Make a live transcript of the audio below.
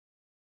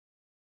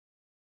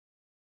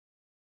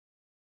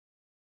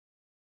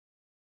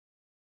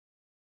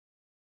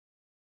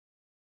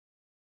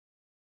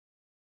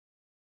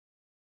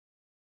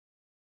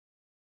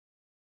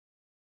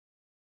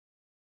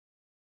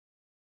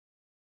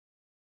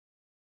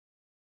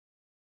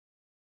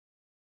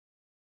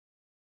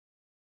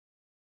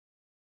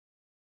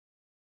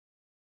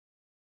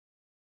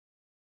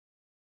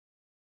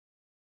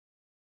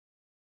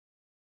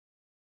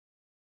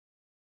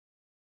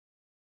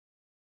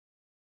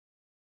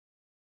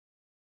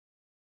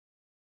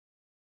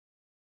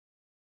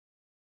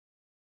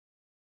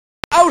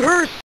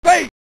outer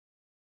space!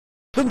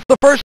 Since the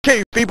first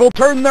cave people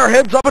turned their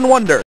heads up in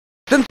wonder,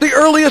 since the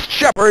earliest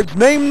shepherds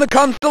named the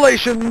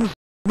constellations,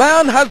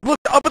 man has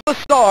looked up at the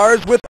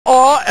stars with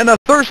awe and a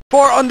thirst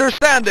for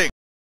understanding.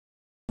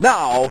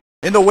 Now,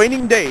 in the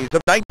waning days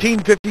of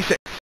 1956,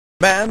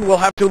 man will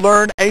have to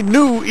learn a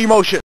new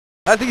emotion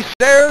as he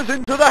stares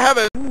into the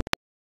heavens.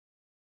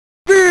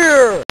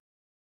 Fear!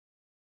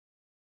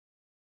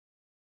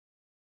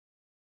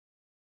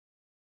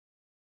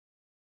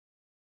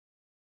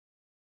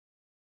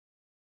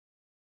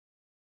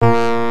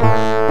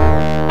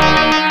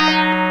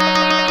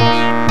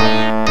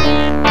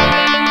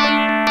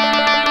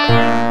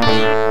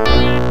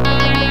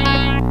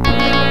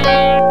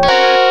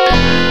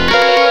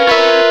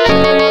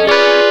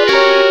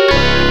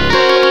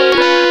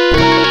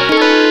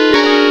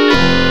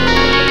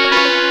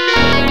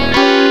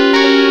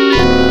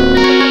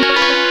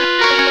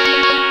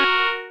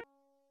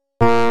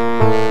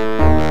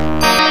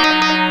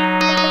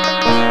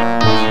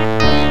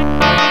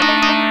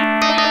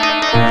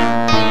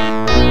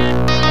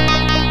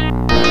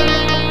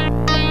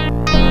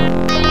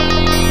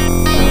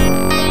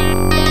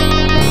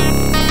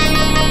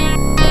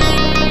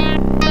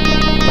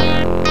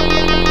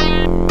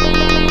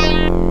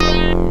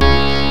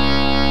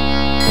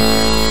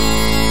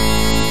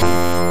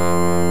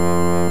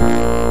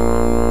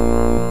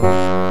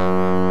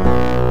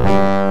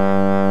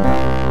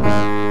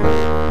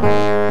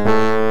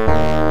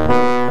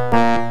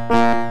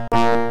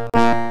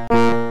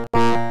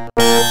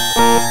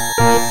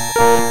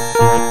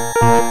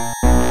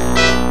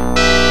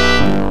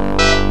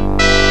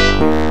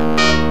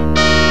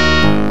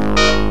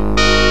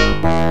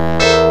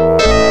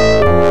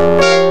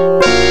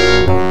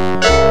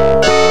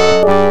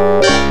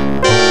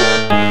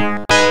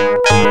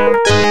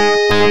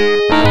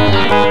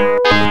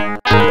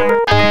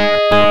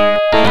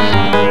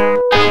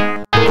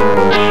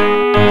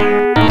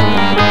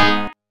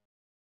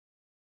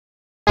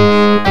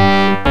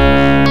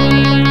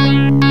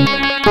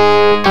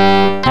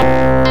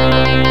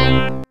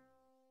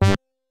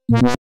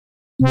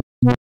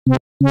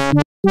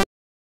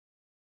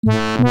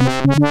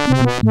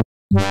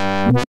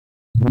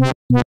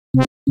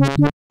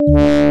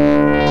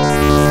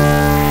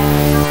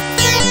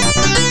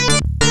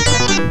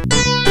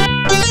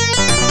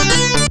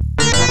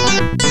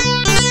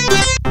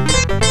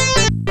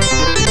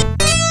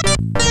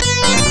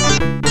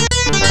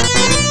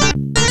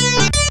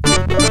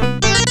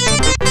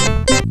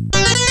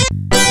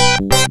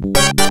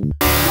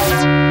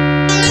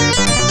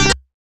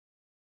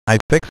 I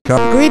fixed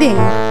up. Greetings.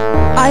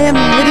 I am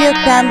Lydia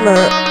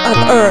Sandler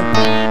of Earth.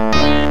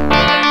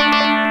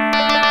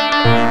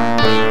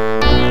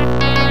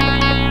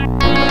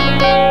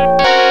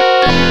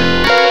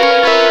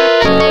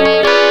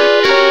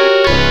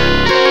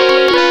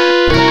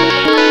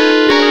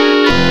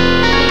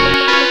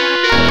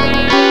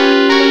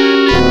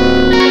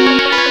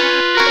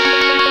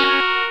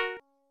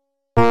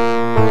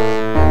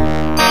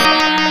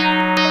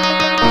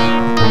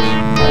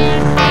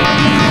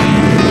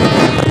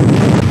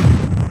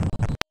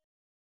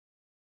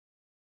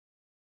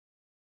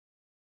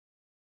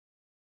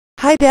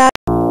 Hi, Dad.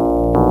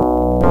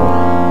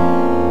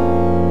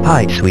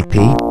 Hi, Sweet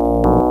Pea.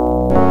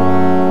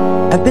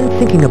 I've been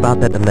thinking about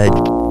that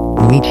alleged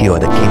meteor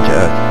that came to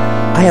Earth.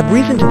 I have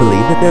reason to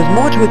believe that there's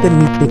more to it than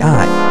meets the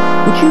eye.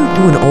 Would you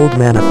do an old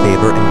man a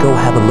favor and go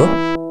have a look?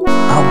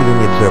 I'll be in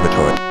the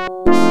observatory.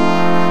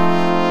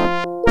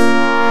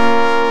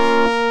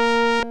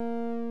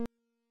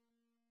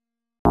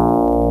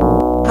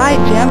 Hi,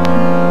 Jim.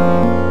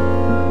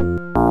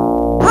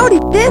 Howdy,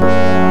 sis.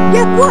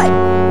 Guess what?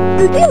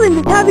 New Zealand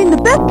is having the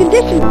best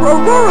conditions for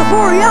Aurora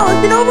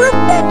Borealis in over a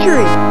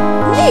century!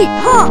 Neat,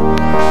 huh?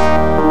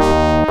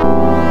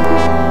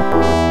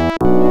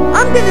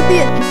 I'm gonna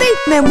be a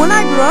spaceman when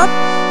I grow up.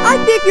 I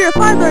figure if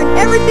I learn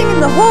everything in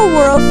the whole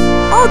world,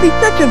 I'll be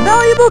such a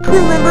valuable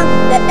crew member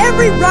that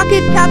every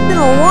rocket captain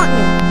will want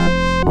me.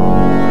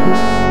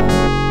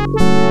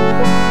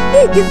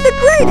 Zeke is the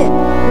greatest!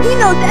 He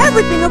knows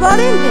everything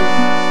about engines.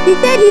 He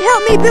said he'd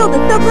help me build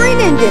a submarine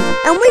engine,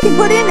 and we can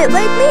put it in at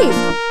Lake Mead.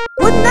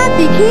 Wouldn't that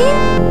be keen?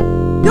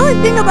 The only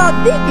thing about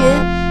Zeke is,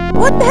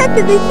 what the heck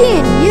does he see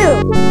in you?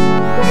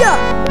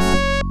 Yuck!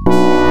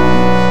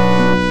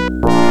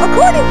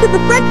 According to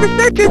the French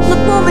researchers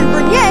Laflamme and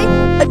Bernier,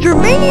 a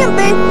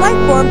germanium-based life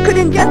form could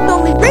ingest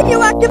only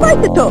radioactive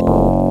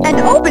isotopes, and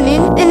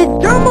openings in its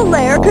dermal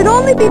layer could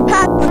only be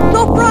passed with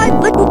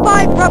sulfurized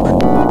liquefied rubber.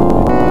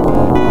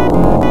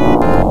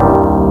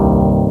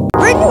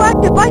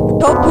 Radioactive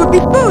isotopes would be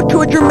food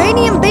to a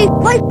germanium-based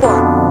life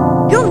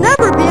form. You'll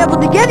never be able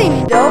to get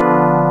any, though.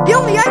 The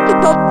only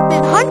isotopes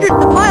within hundreds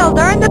of miles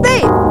are in the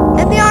base,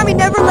 and the Army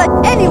never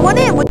lets anyone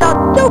in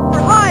without super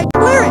high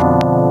clearance.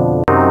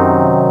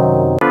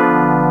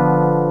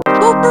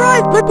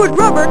 Sulfurized liquid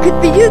rubber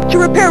could be used to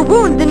repair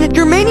wounds in a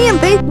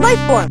germanium-based life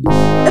form.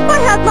 If I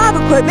had lab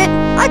equipment,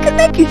 I could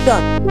make you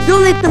some.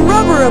 You'll need some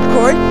rubber, of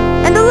course,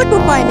 and a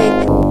liquefying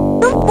agent.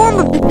 Some form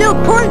of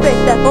distilled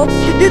corn-based ethyl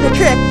should do the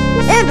trick,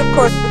 and of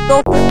course the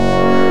sulfur.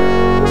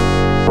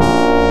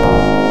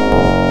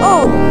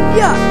 Oh,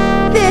 yuck!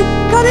 Sis,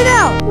 cut it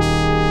out!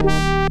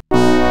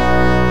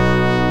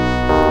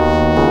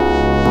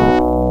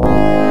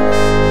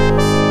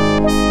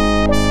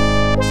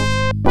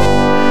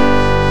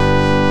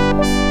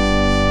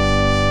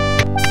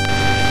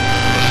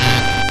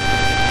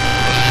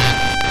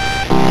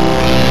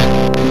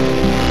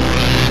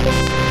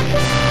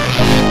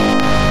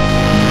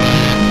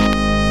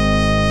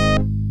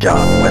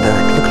 Darn weather,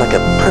 it looked like a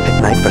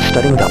perfect night for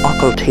studying the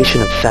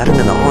occultation of Saturn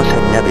and the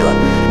Horsehead Nebula,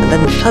 and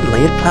then suddenly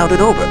it clouded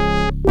over.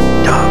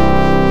 Darn.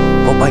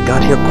 Hope I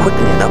got here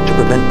quickly enough to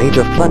prevent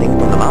major flooding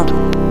from the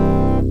mountain.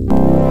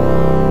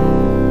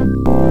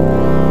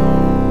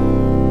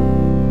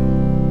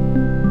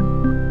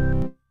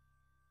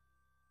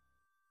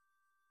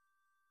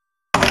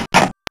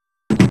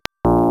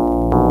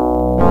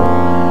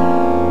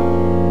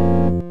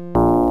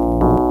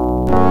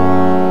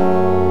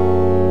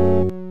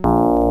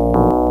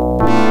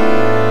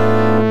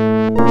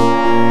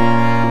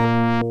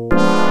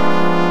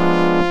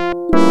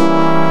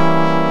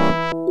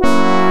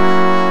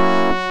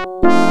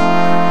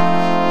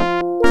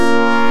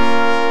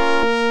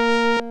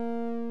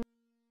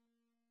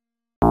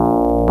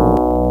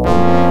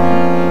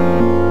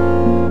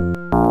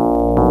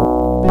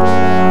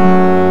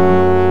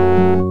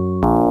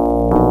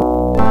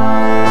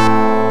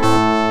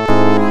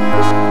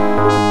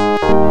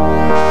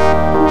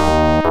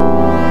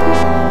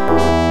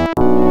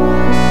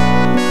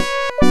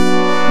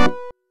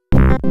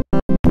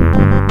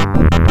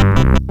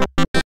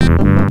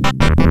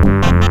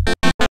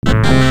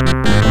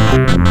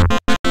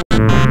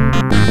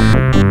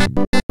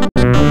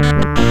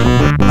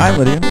 Hi,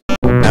 Lydia.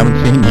 Haven't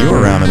seen you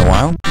around in a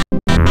while.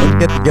 Let's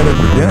get together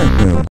for dinner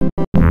soon.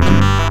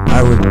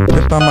 I was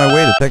just on my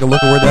way to take a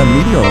look at where that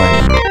meteor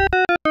landed.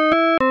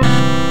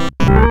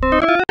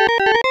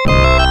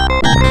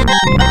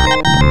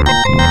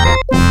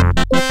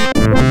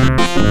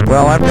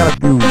 Well, I've got a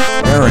few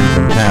errands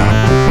in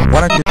town. Why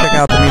don't you check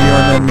out the meteor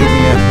and then meet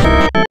me at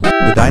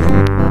the diner?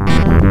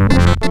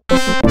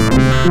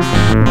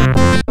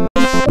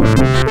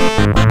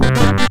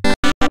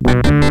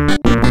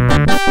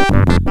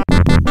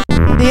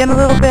 See you in a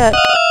little bit.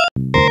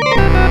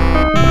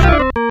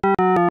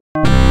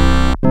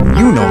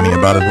 You know me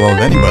about as well as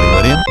anybody,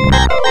 Lydia.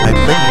 I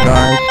fix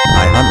cars,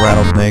 I hunt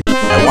rattlesnakes,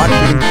 I watch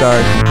shooting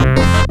stars,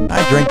 I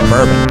drink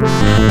bourbon.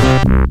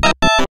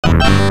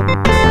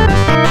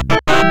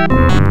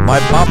 My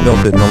pop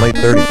built it in the late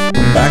 30s,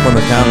 back when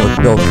the town was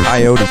still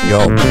Coyote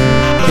Gulch.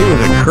 He was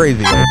a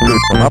crazy old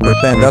dude from Upper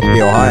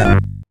Sandusky, Ohio.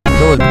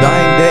 Until his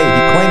dying day,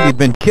 he claimed he'd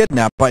been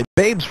kidnapped by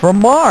babes from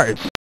Mars.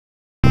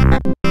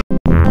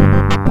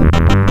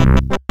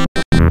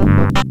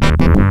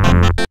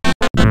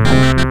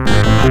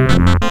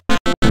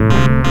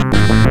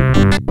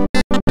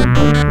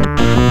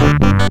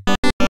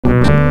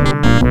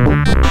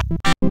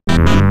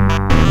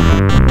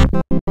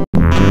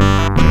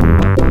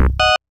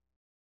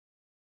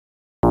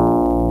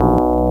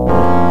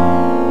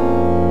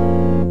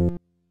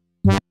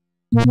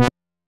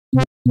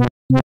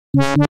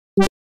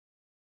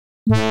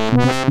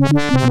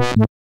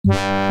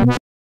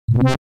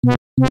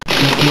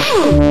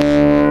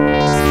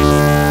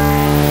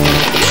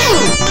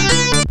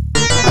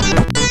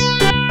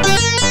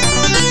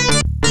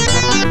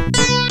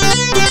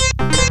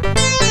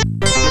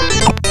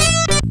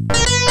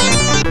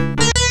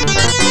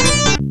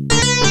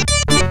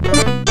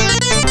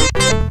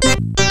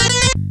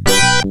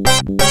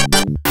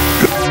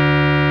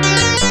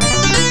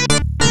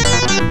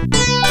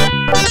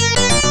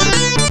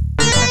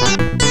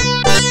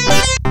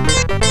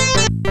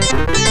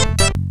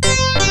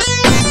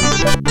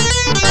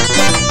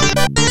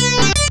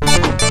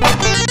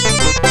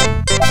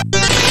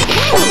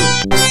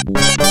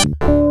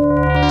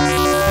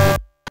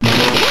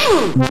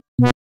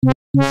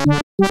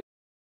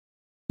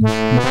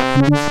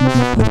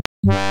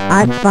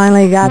 I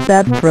finally got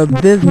that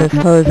pro-business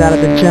hose out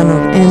of the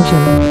General's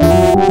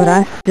engine, but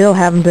I still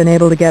haven't been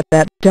able to get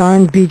that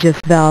darn Beegis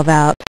valve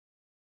out.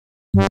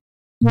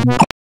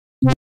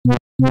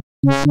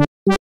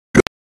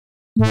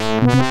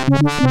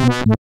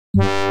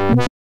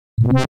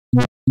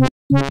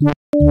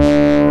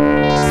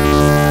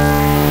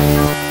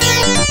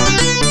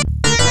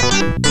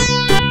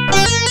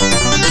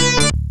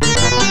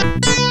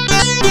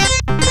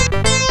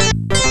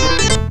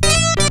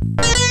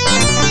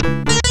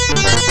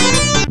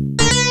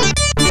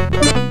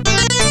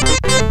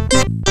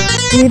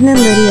 Evening,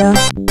 Lydia.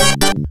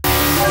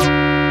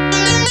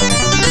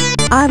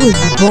 I was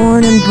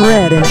born and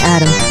bred in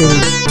Atom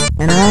City,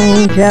 and I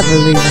ain't ever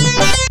leaving.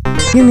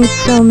 You meet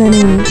so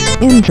many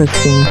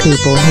interesting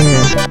people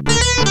here.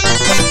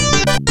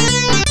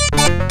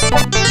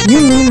 You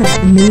mean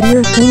that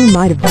meteor thing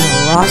might have been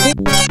a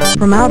rocket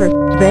from outer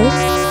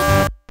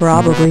space?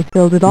 Probably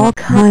filled with all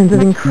kinds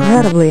of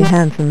incredibly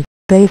handsome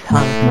space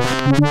hunts.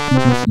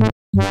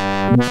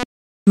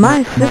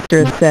 My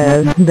sister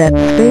says that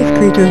space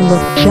creatures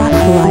look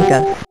just like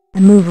us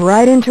and move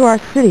right into our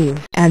cities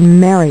and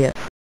marry us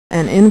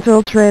and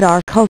infiltrate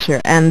our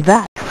culture, and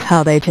that's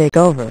how they take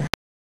over.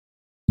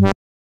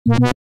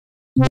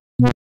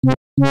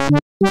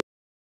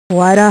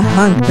 Quite a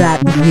hunk, that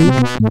Zeke.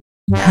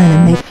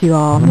 Kinda makes you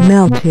all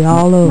melty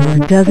all over,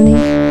 doesn't he?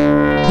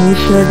 He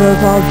sure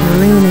goes all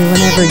dreamy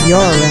whenever you're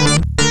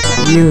around.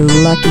 You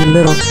lucky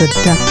little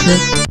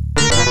seductress.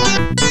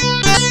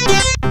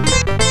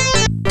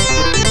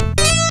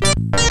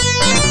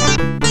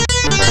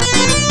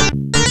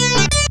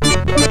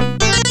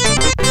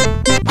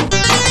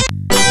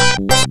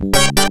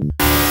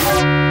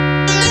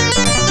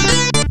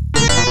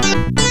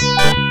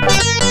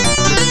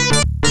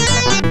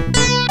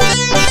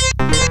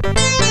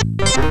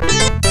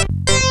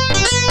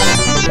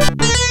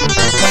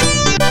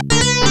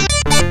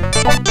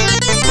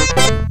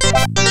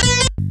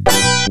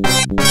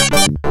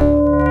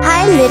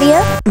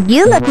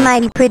 You look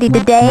mighty pretty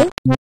today.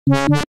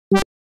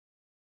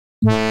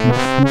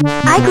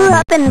 I grew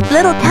up in this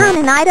little town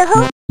in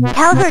Idaho,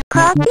 Calvert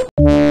Crossing.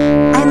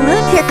 I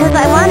moved here because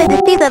I wanted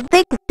to see the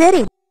big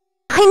city.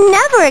 I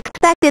never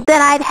expected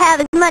that I'd have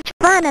as much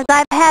fun as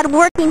I've had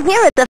working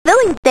here at the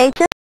filling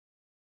station.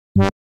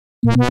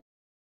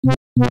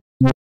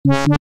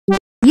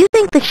 You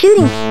think the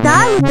shooting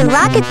star was a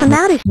rocket from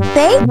outer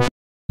space?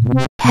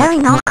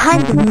 Carrying all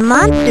kinds of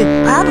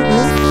monsters,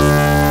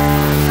 probably.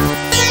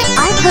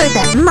 I've heard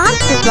that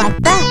monsters like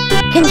that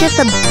can just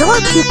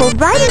absorb people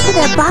right into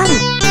their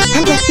bodies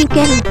and just keep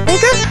getting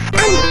bigger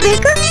and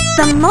bigger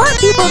the more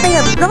people they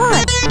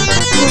absorb.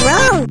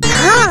 Gross,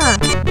 huh?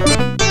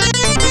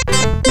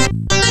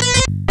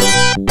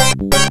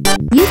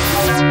 You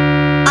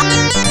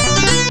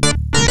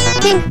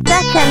seems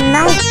such a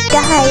nice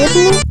guy,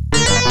 isn't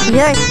he?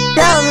 You're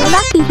so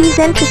lucky he's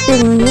interested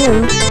in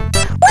you.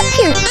 What's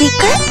your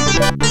secret?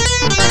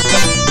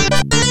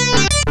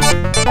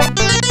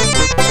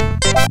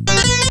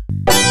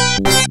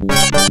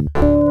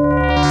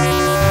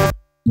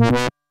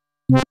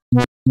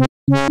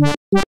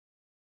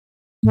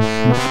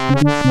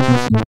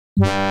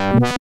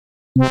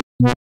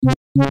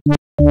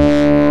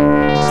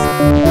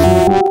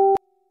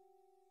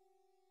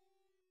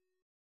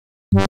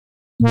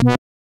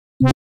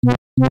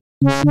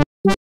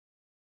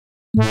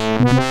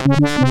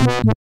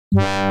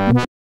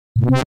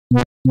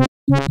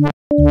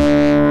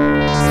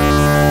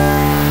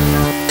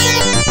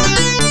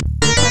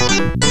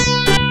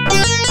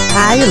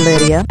 Hiya,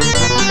 Lydia.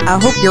 I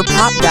hope your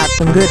pop got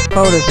some good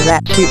photos of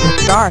that shooting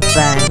star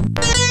thing.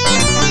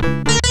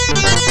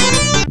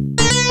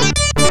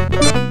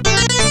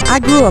 I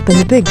grew up in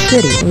the big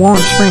city, Warm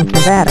Springs,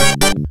 Nevada.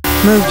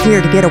 Moved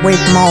here to get away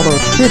from all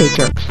those city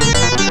jerks.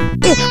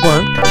 It's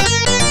worked.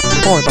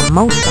 For the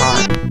most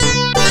part.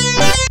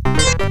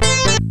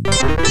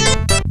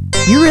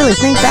 You really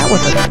think that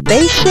was a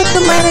spaceship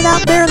that landed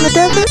out there in the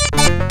desert?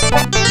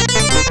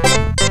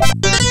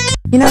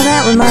 You know,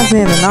 that reminds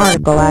me of an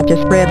article I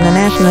just read in the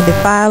National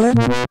Defiler.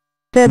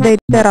 Said they'd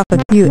set off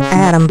a few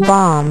atom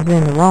bombs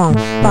in the wrong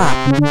spot,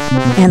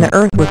 and the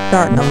Earth was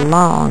starting a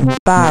long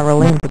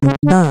spiral into the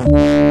sun.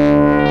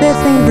 Said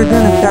things were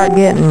gonna start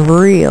getting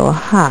real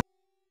hot,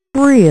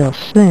 real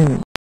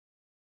soon.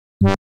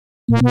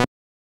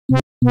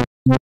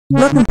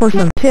 Looking for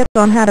some tips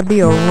on how to be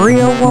a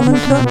real woman,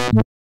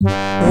 too?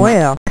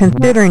 Well,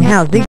 considering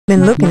how Zeke's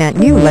been looking at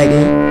you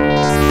lately,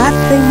 I'd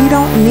say you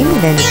don't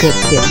need any good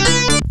tips.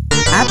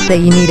 I'd say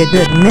you need a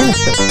good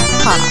minister.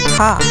 Ha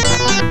ha.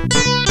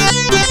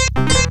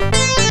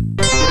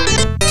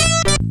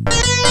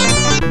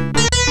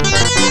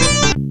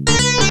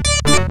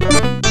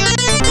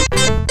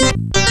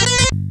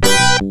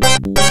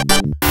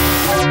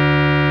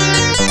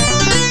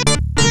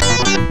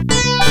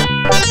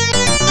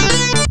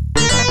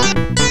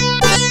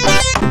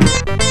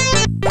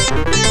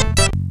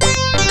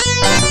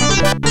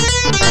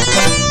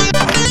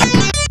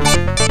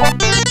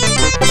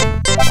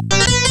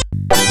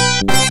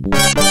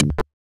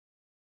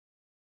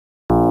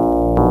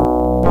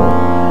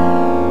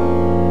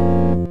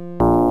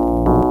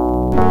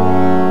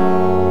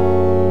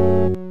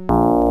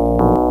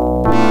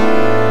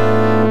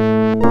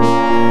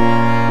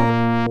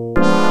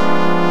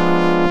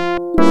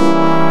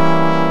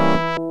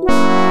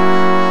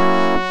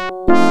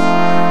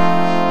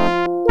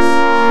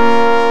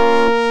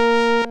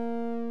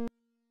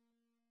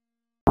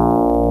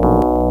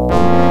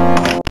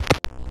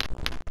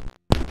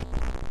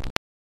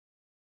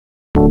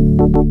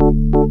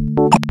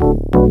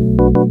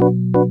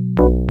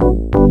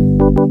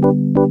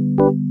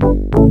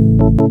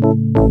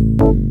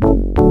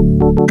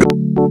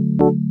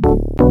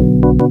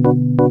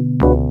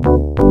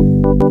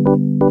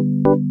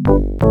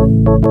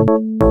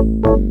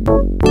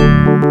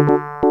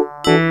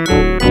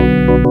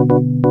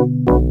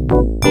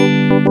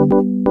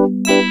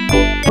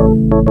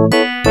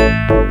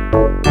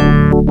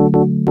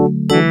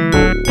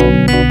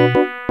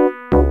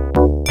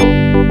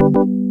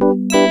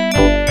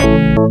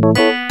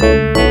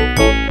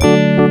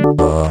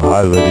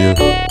 Hi Lydia,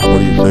 what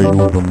do you say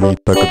you and me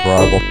take a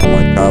drive up to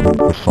my cabin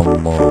for some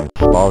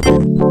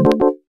stargazing?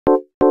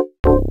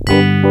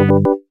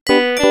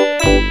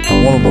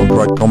 One of them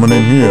tried coming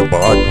in here,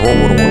 but I drove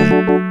it away.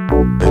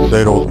 They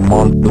say those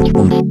monsters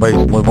from space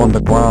live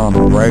underground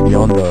and drag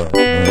you under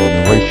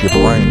and erase your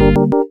brain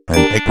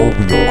and take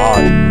over your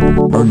body,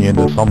 turn you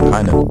into some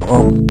kind of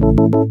drum.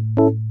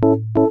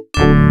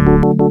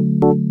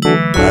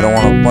 I don't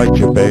want to fight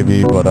you,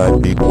 baby, but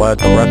I'd be glad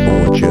to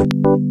wrestle with you.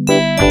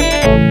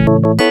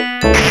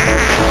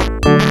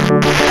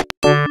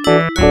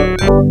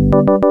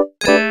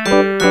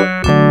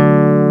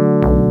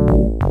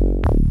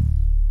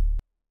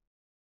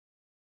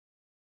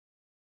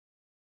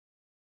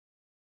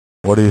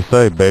 What do you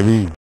say,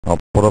 baby? I'll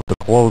put up the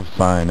clothes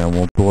sign and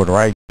we'll do it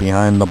right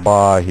behind the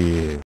bar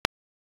here.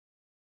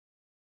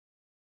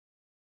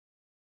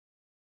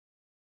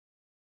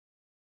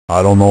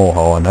 I don't know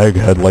how an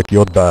egghead like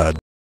your dad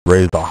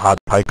raised a hot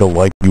piker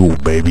like you,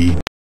 baby.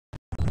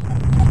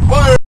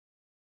 Fire!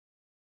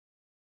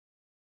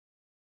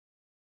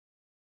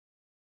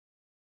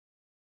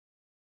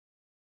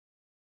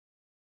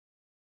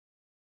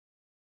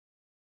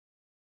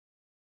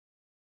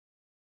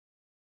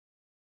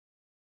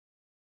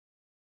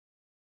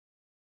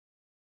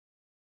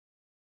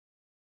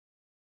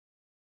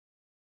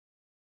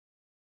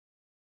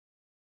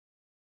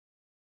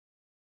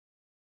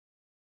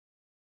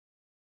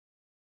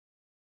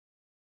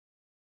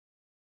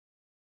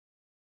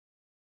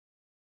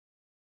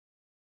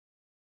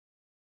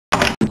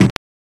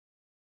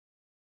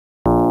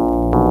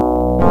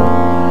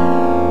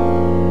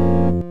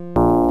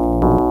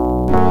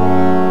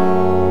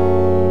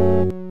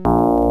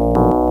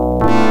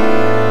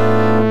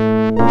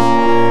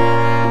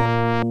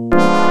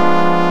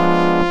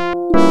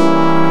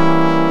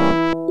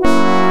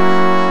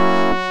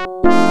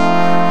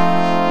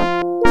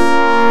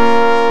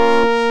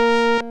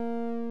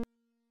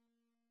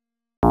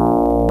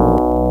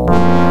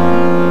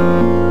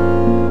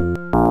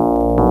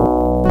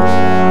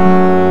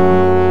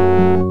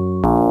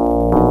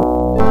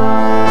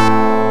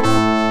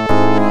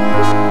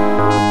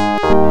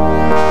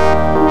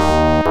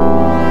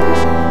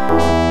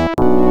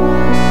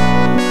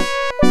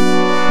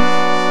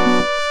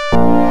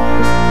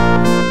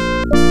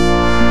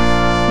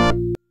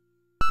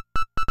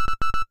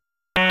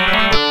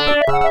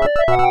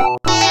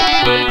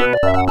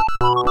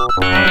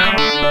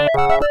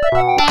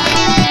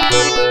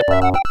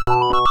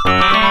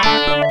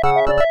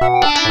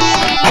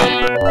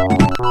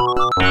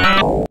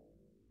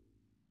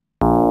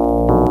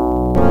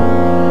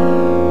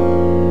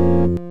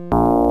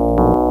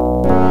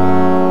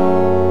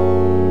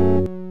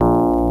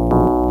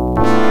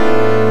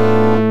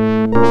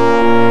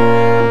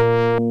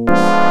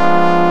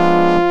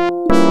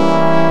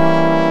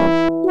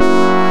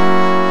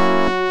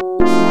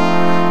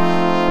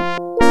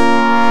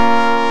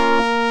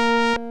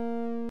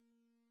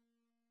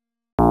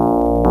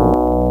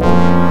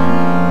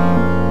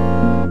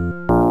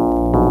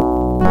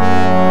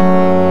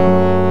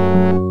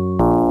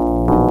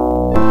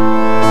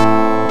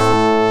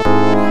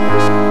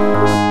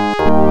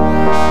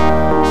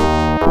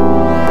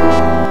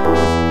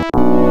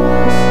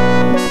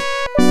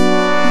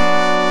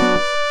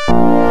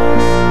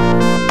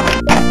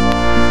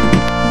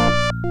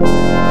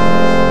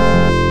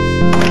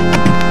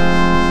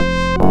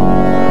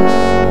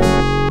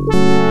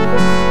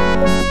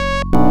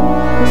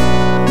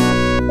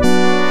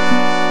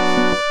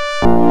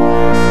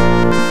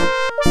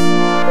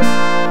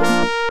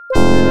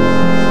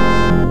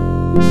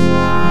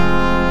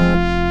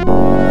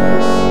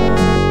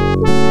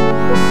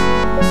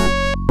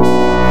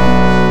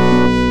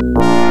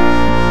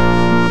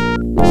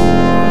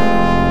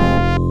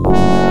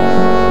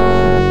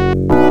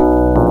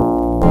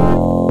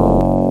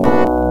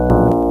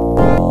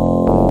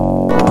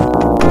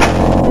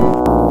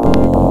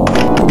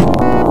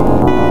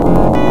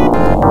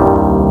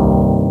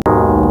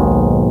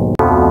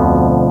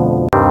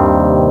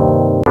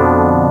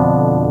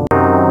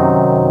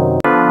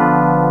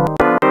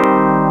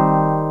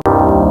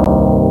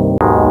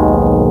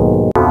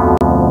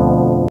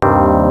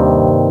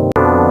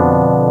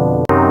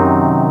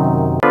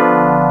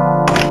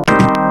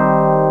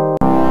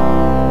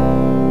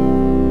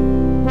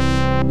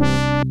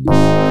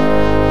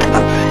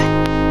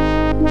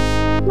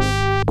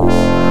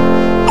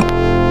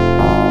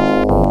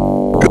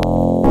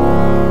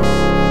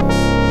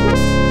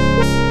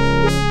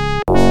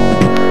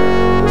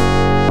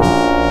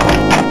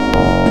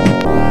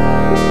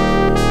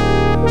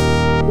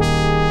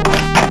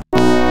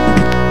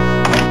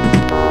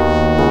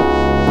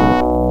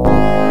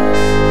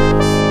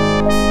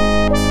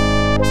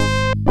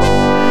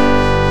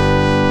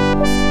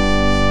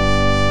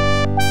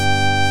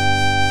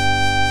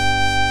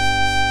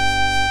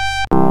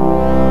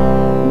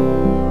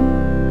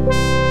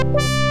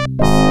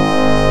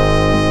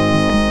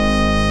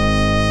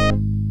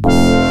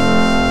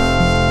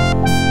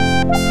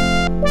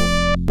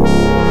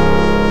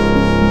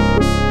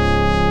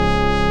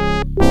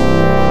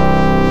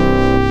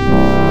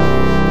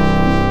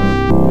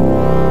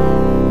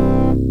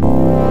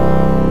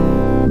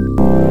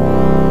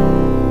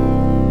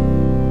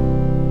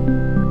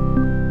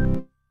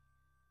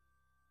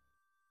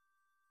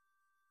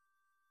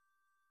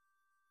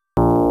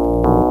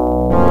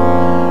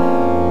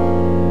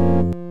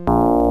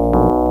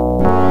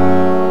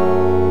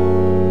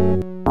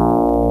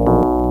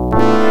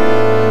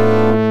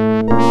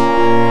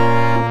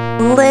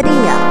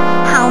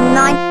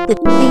 to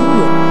see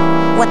you.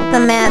 What's the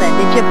matter?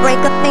 Did you break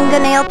a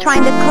fingernail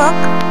trying to cook?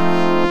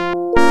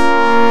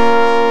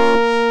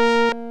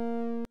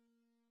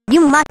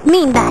 You must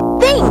mean that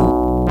thing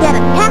that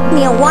attacked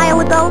me a while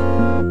ago.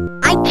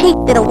 I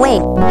chased it away,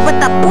 but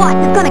the boss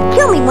is gonna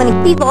kill me when he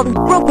sees all these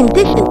broken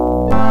dishes.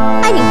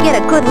 I didn't get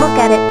a good look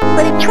at it,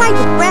 but it tried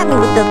to grab me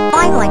with the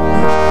vine like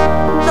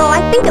this. So I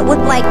think it was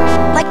like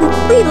a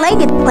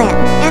three-legged plant,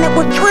 and it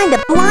was trying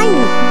to blind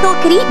me so it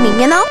could eat me,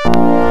 you know?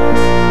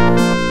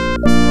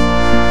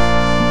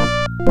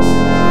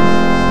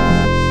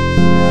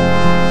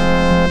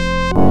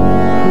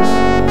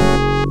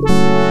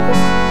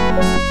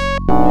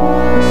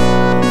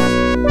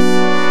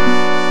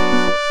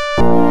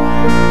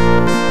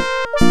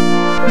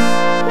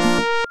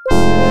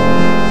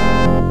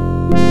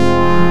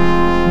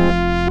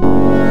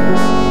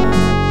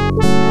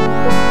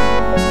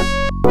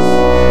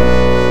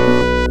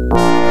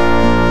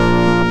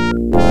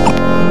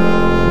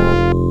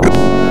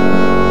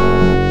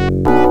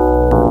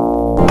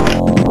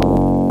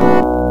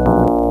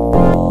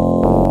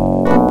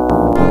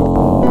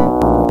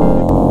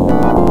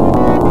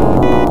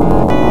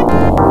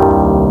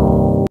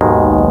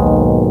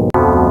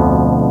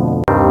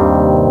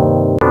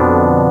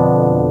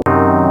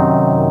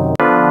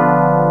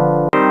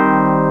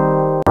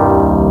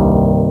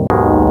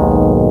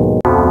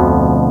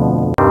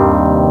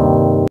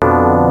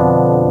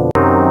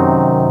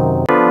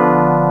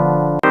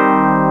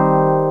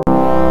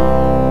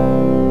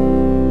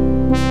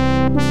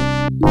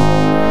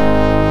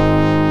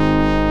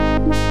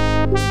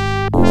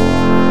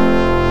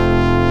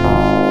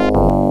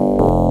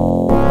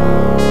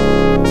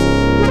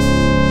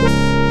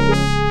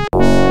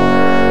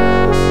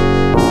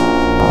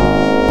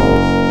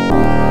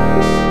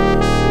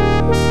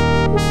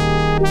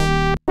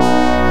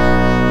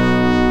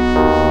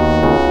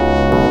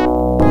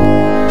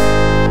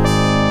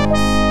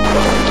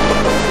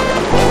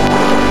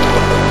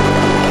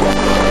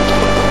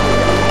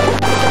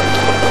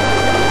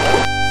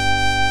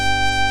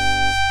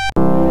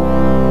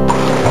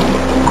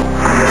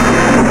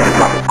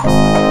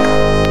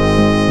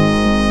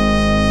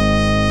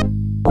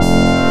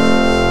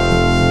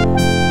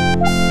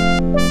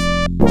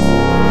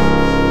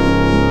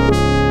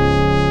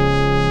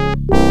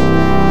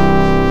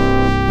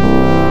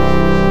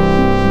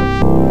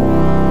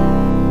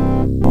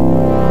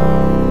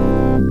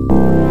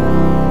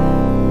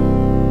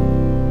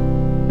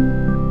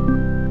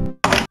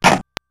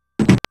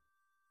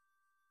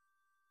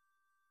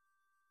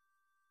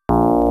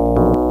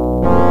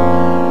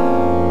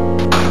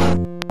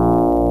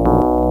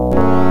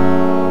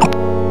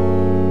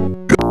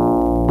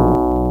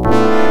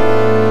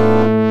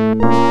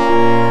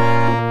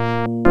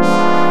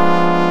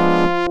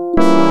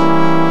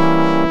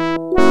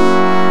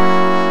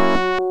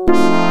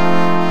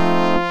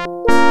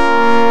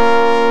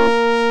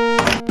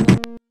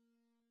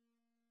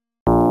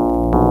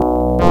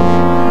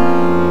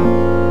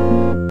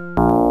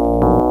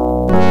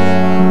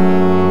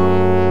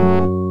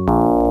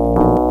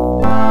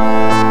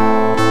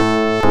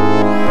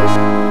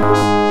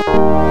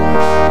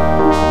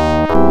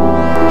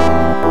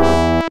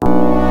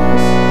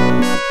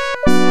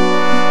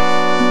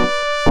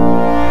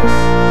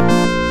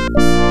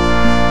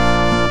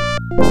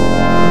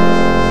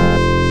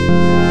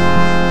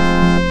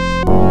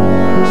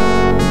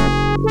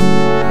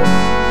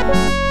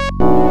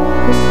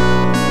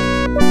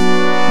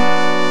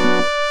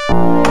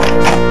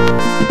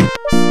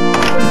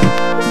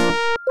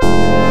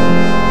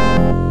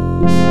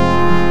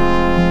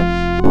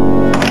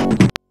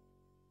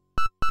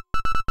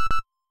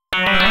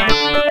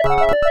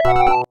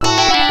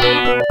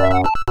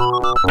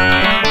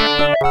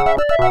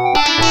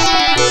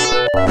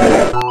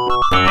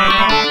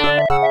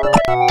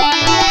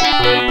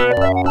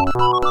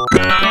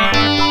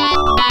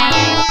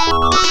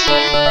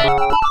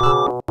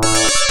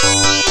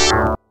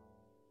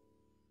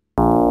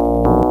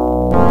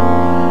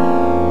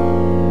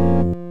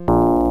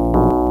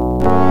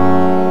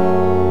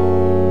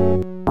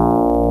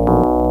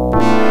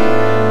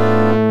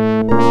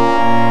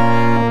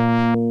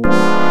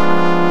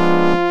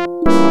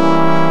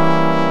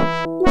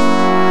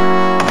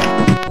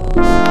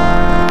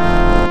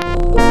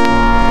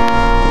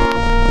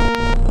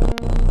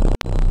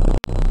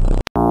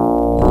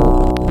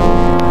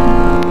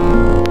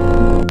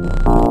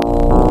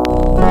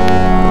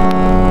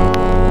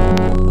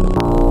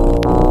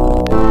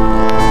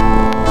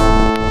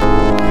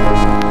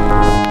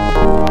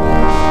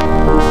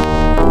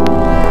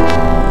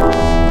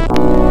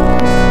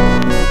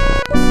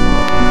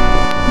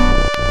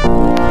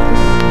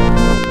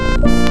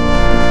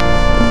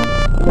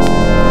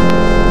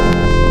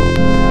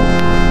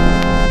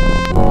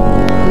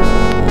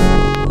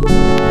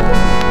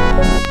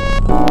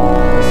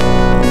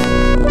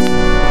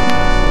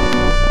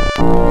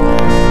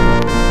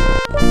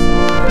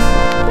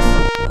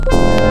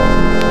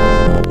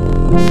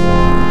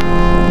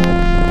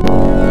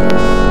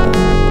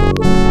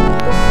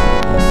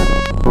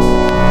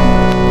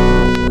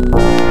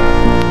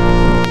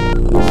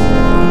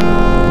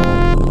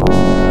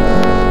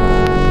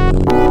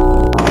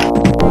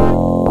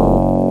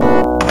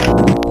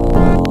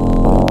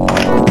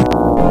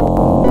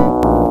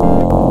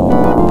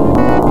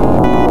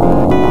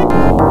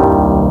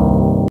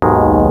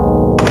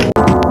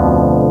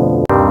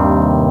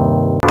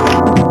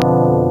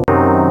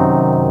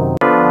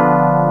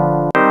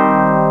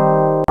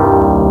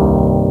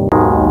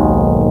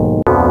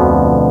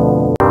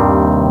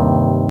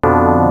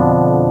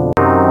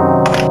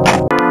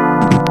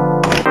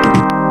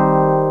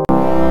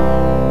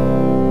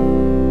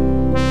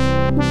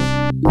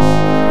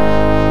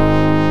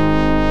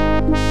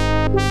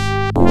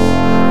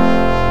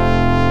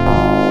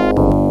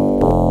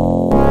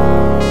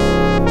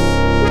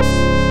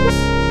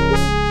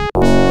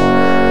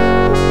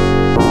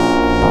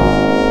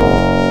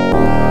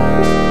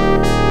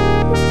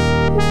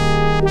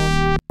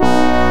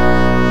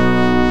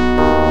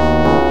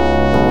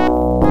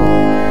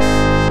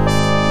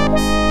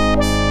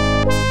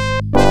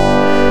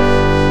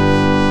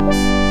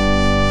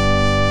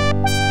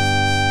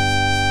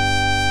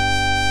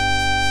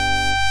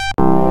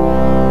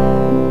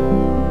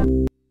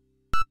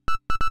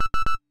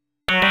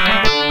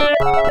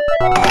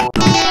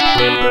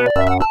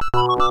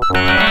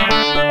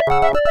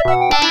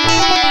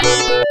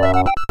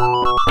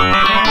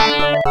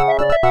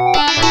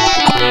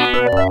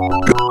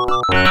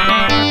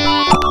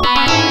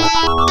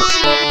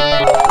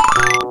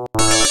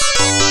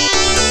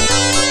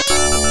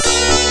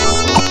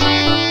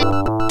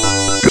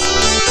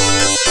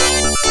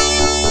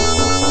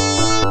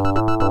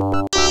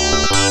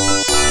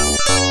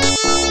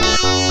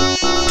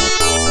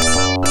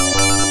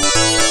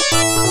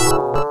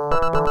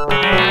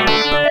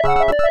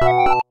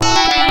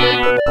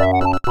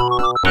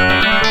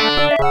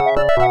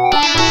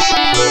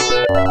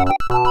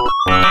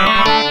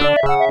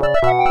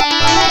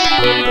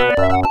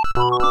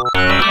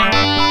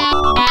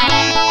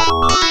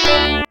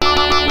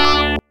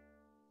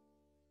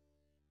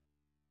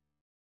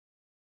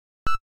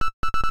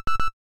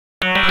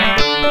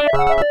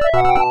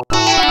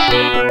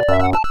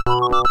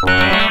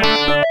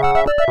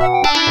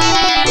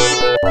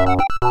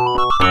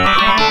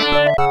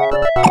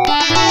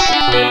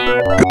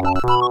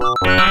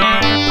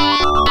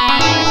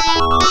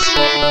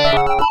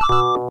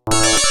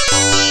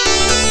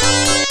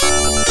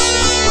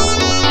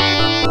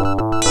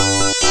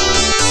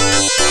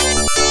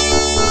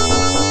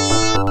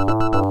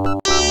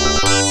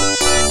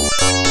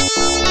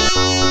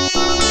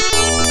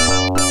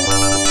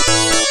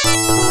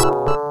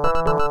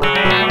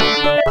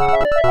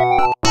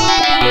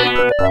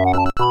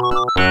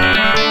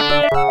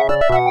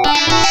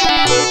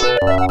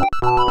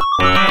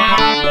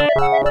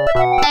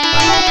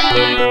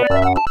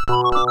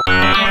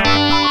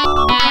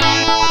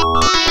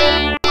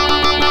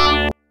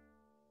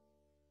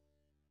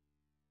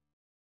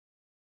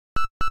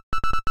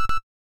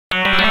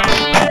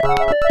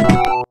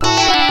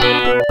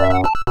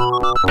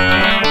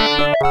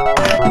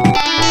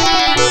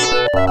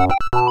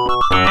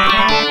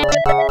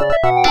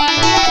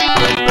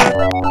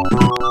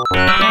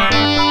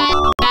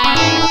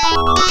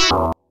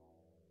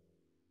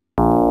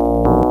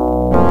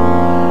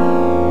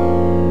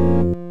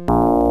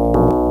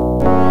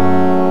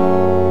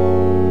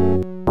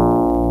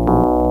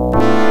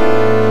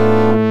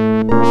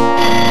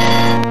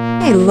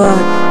 Hey, look,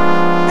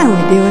 I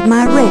only deal with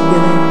my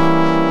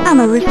regulars. I'm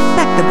a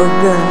respectable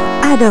girl.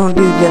 I don't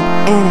do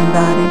just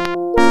anybody.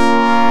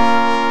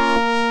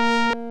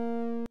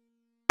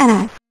 And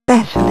I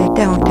especially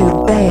don't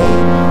do babes.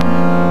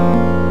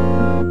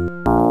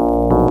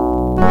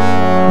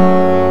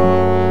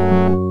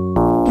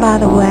 By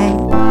the way,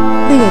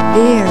 be a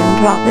dear and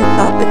drop this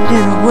off at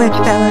General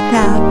Wedgefellow's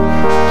house,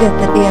 just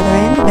at the other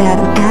end of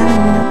Adam Avenue.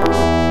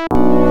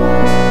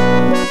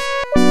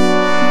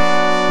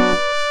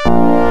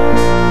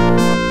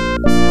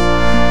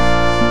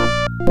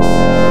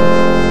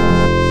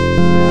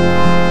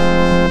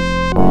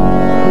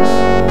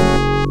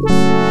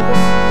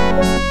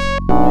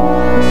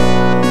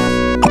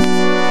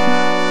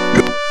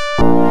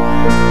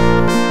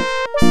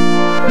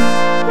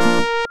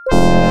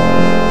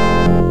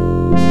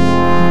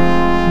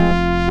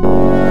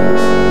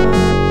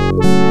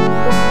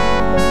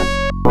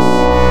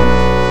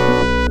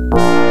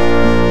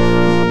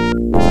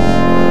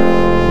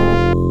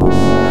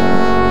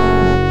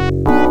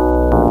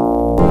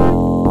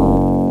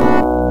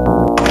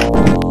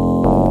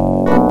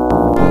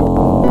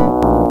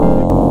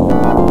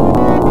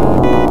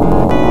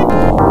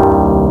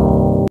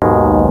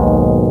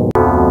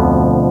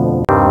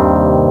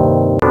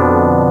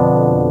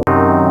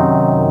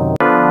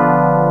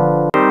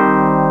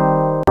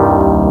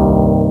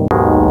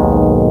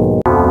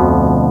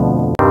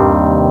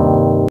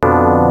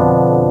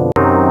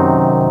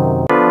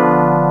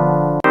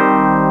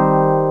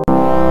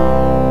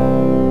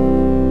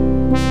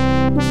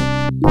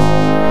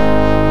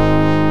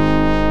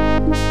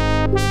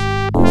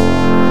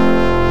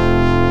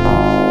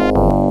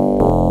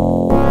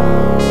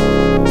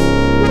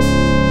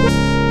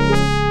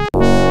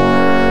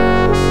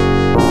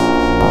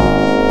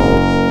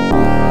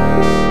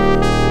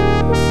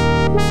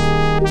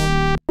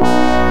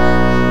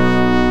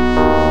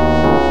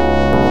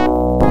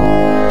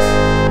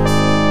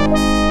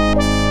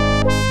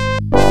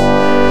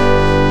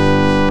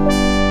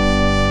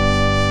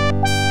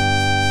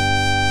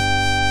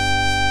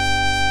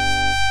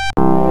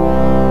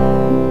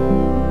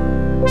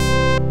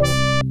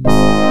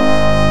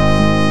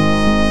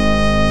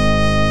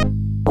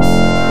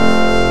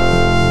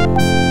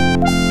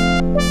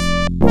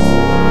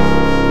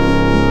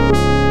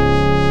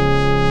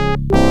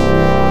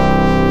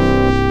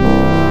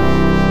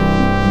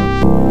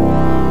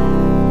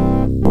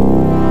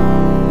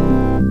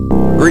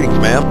 Greetings,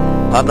 ma'am.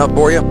 Hot enough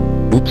for you?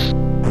 Oops,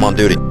 I'm on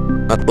duty.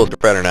 Not supposed to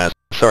fraternize.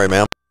 Sorry,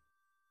 ma'am.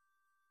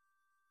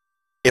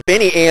 If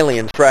any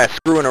aliens try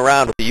screwing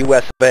around with the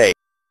US of A,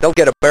 they'll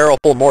get a barrel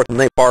full more than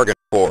they bargained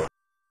for.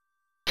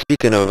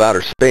 Speaking of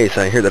outer space,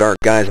 I hear that our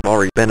guys have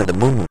already been to the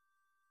moon.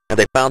 And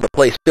they found a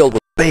place filled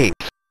with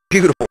babes.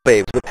 Beautiful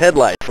babes with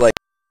headlights like...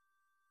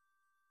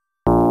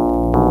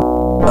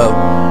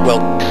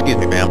 well, excuse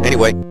me, ma'am.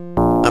 Anyway,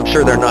 I'm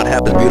sure they're not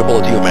half as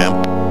beautiful as you,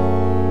 ma'am.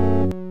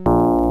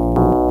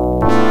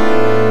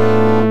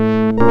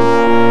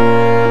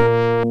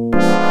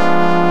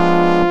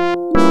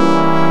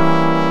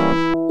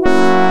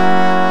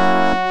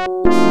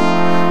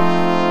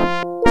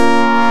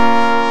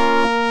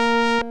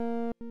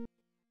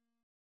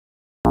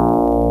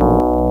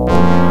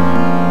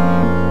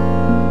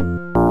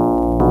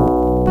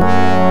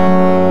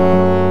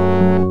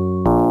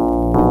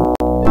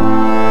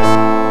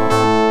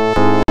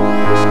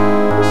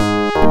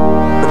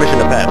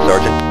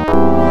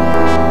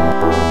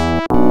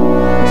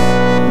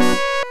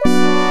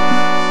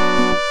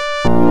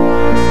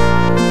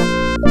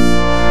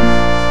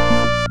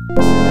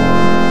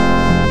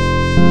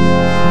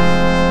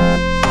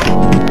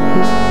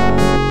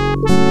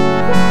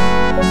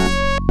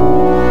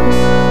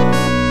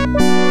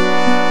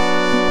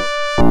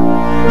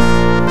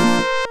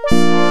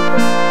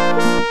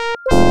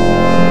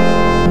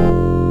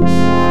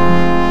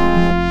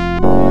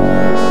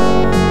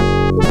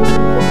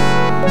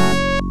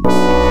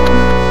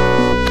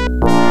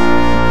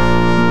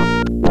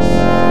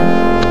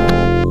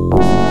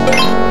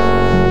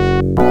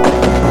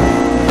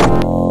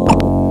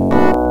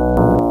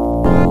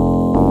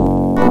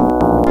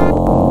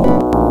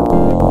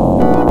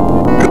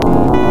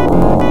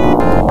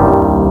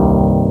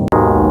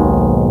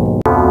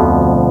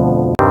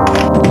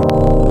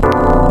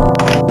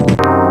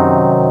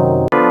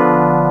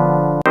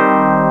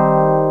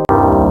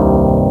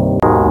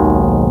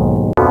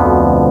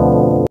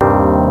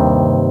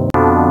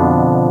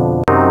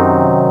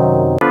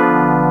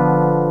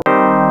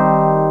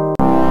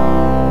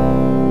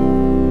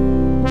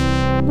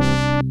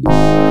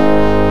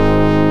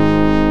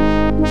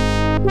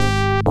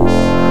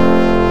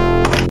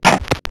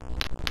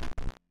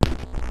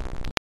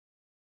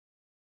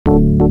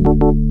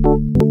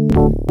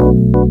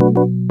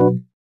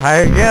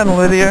 Hi again,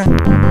 Lydia.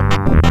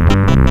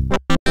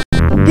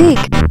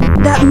 Deke,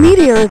 that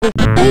meteor is a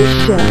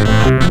spaceship.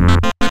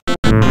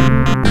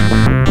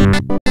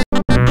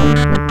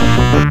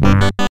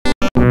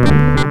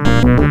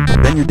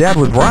 Then your dad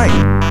was right.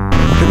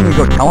 Shouldn't we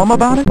go tell him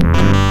about it?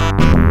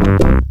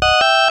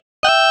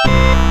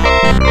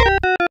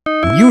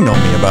 You know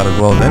me about as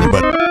well as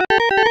anybody.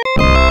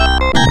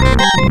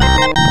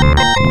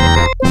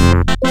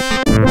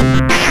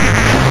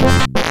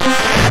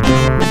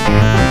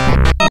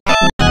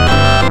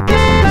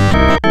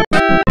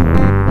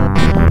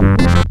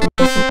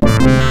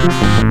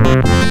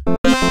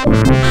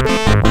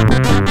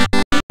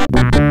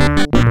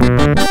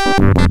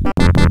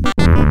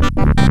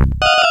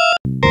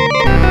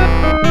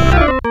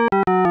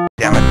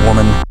 Damn it,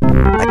 woman.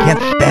 I can't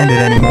stand it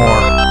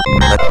anymore.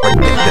 Let's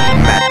forget this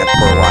madness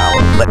for a while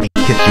and let me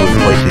kiss you in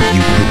places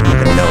you didn't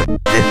even know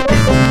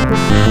existed.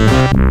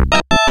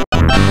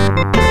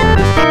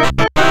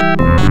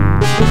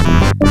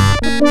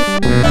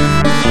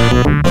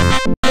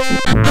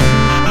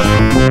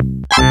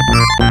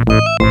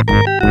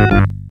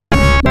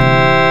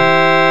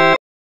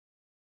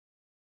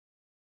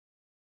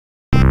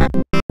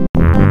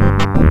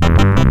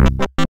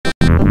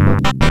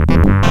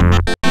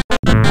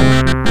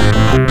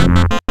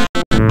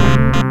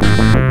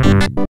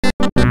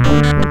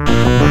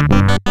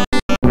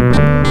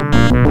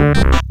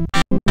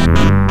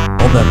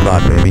 Hold that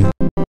thought, baby,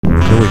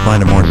 until we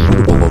find a more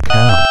suitable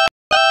locale.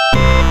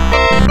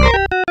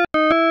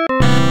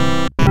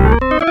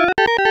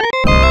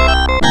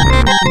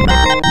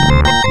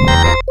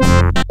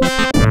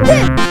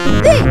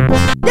 Deke!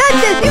 Dad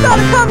says you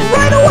gotta come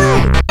right away!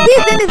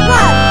 He's in his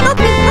lab!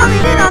 Something's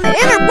coming in on the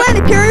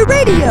interplanetary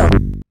radio!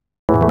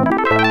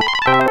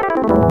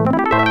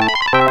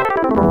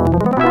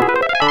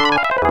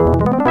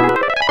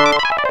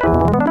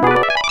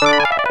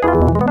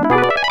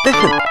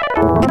 Listen,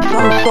 it's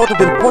some sort of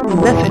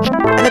important message,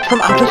 and it's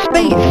from outer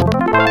space.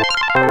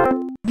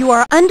 You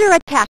are under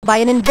attack by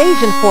an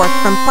invasion force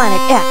from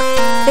Planet X.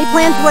 They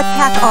plan to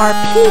attack our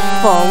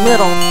peaceful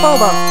little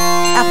Phobos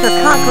after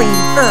conquering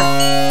the Earth.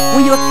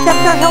 Will you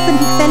accept our help in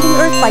defending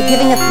Earth by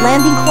giving us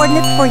landing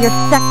coordinates for your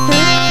sector?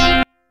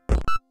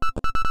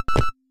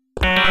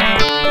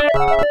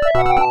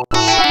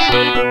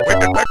 We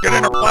detected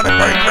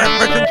interplanetary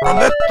transmissions from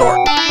this source.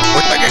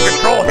 We're taking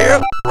control here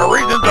for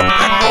reasons of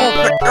national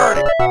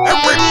security.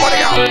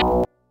 Everybody out!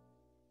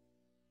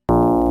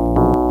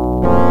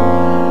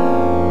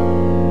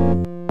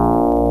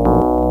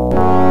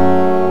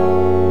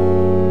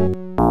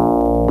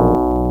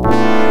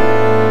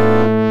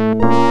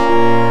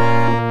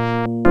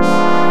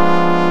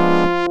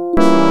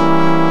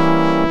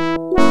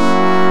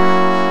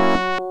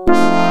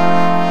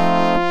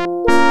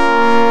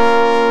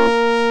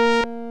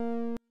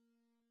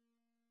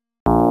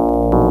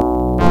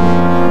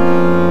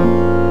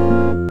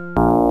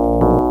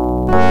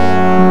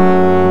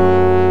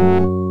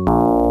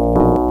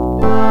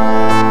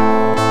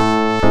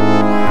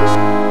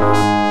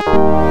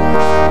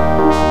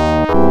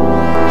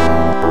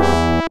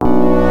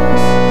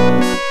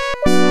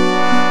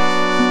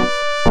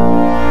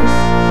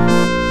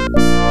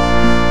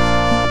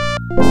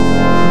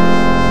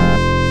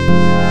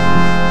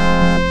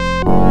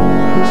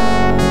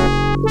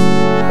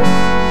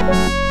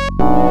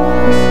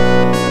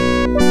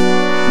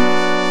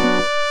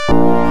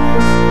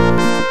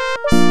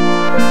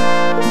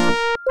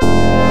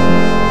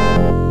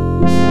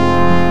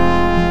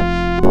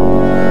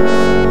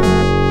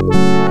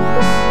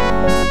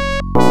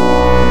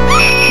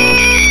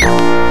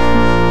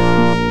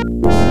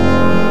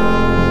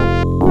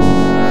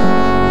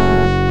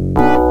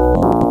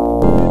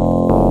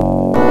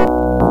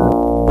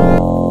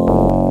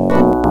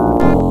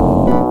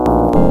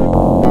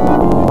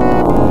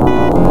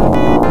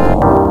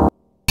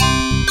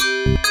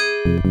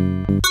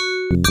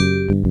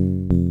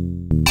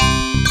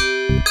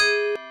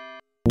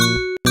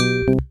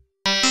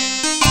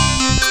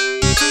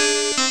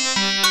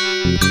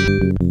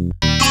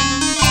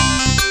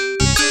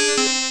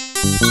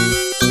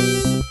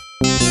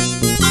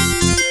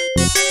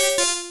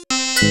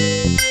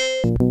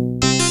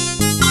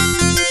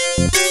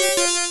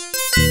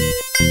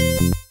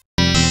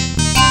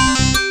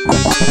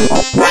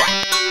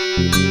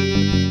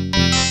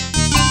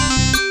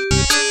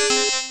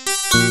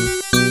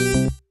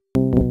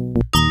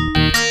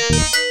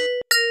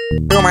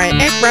 To my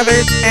 8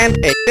 brothers and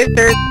 8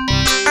 sisters,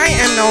 I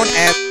am known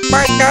as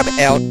Barcub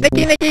El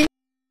Nicky Nicky,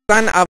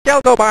 son of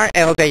Jelgobar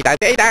El Zeta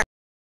Zeta.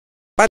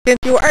 But since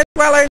you Earth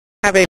dwellers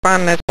have a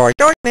fondness for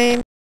short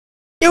names,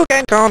 you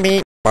can call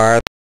me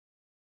Barth.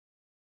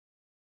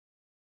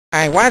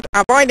 I was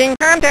avoiding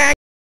contact,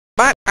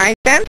 but I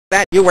sensed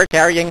that you were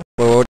carrying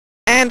food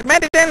and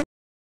medicine.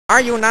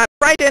 Are you not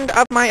frightened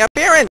of my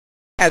appearance,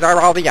 as are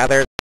all the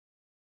others?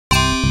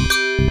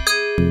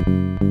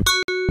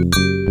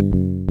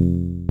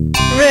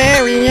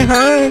 Very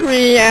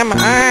hungry am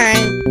I.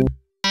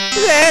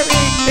 Very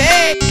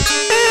sick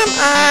am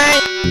I.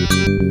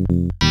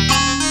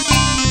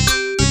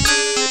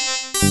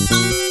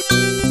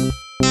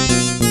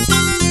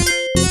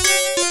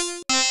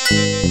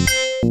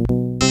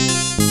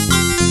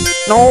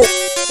 No,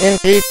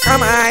 indeed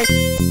come I,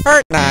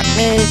 hurt not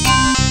me.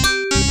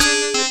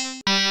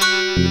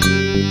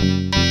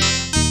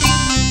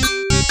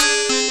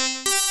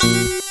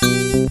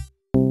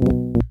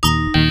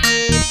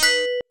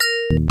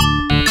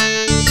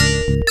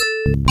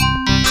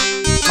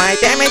 My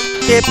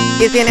damaged ship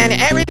is in an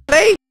arid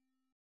place,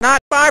 not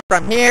far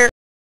from here,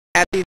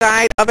 at the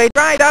side of a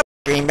dried-up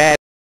stream bed.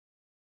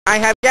 I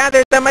have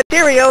gathered the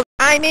materials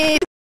I need,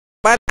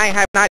 but I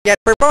have not yet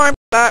performed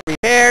the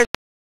repairs.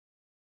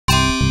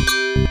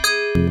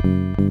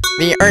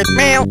 The Earth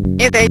Mail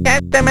is a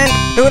testament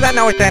to the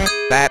notion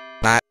that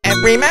not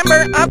every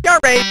member of your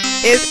race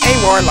is a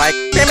warlike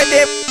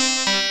primitive.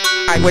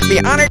 I would be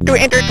honored to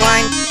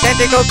intertwine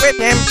tentacles with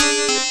him.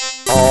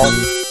 Oh,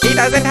 he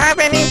doesn't have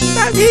any,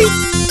 does he?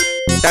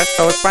 Just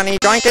those funny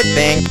jointed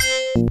things.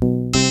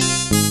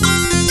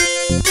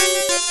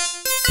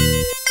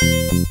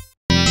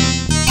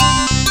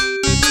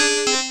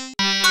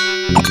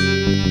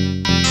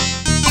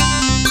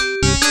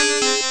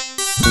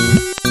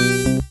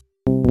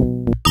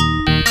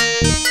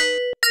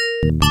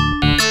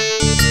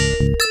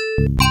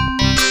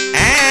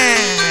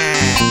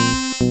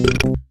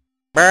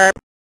 Burp.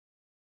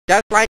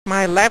 Just like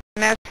my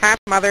left-nest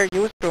half-mother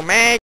used to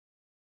make.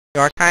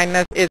 Your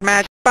kindness is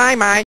matched by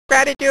my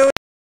gratitude.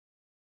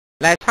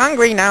 Less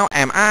hungry now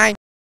am I,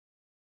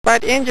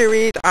 but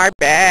injuries are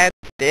bad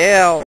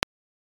still.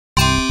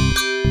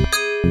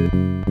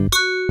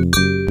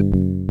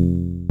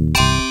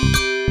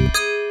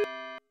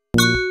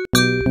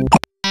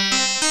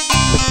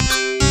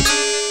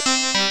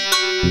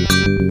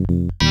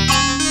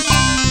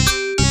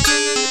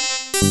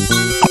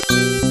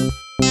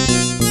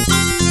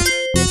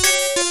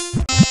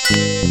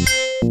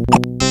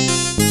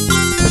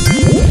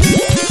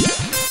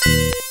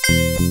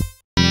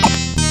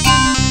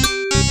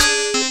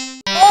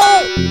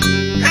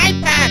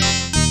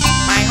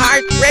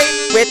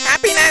 With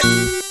happiness,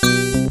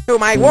 to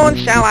my wound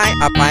shall I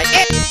apply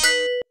it.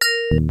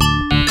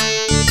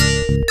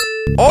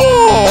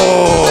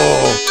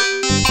 Oh!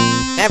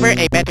 Never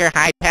a better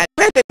hide pad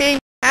recipe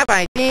have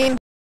I seen.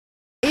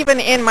 Even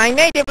in my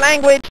native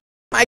language,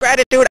 my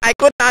gratitude I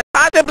could not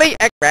possibly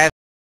express.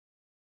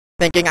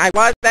 Thinking I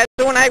was that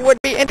soon I would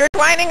be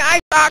intertwining eye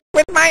stalks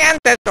with my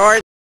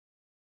ancestors.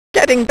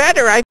 Getting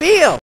better, I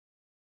feel.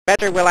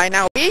 Better will I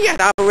now be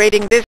at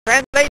operating this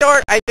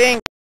translator, I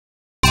think.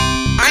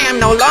 I am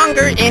no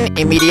longer in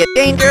immediate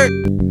danger,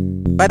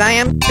 but I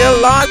am still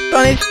lost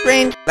on a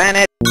strange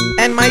planet,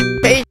 and my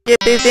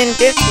spaceship is in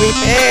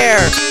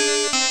disrepair.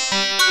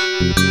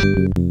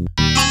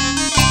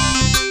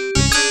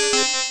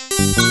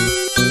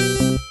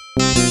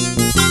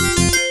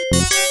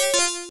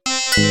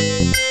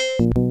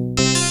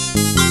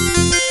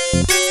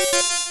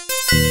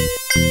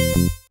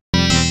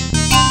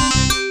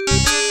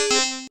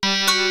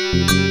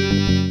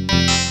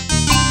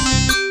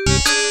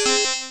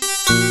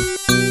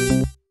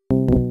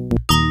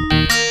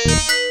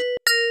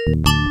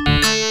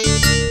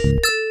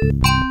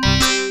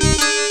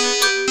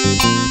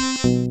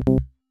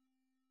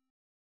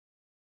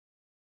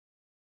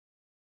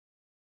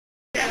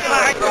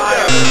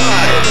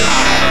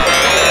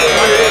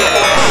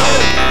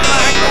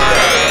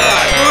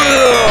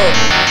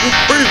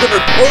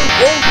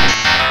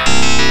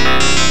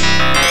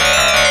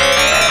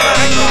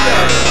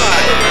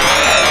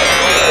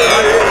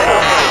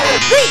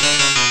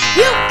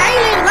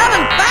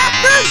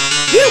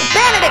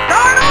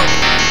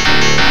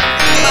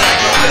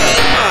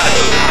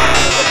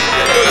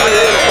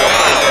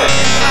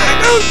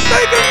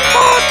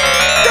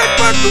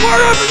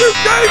 Wherever you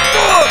came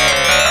from!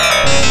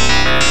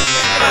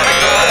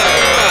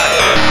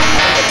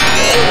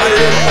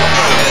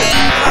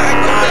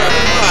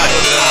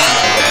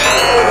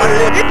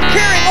 It's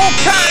carrying all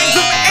kinds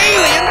of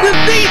alien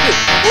diseases!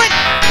 Let's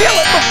kill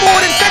it before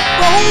it infects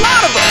a whole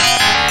lot of us!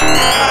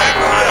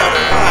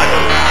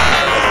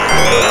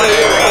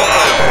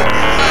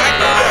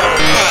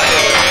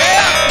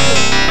 Yeah,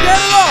 get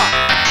it off!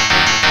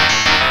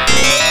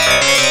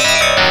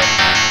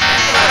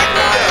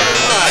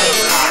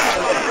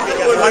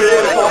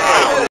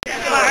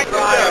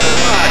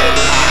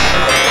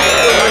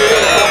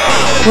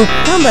 Will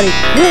somebody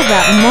kill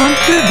that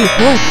monster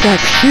before it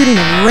starts shooting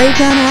a ray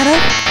gun at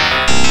us?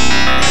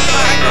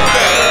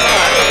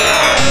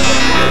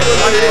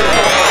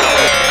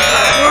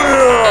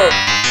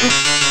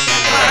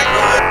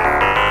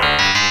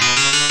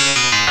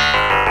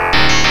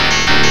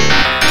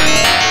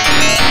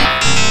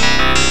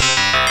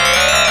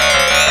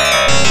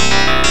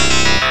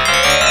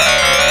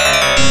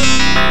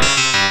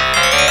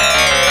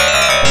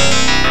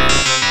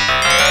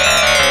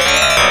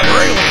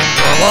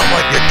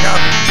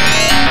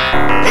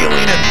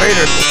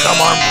 Invaders will come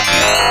armed with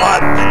spot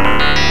things.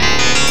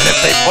 And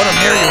if they put them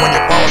near you when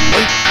you fall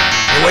asleep,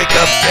 you wake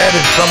up dead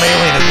and some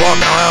alien is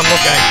walking around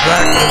looking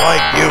exactly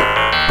like you.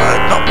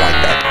 Something like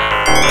that.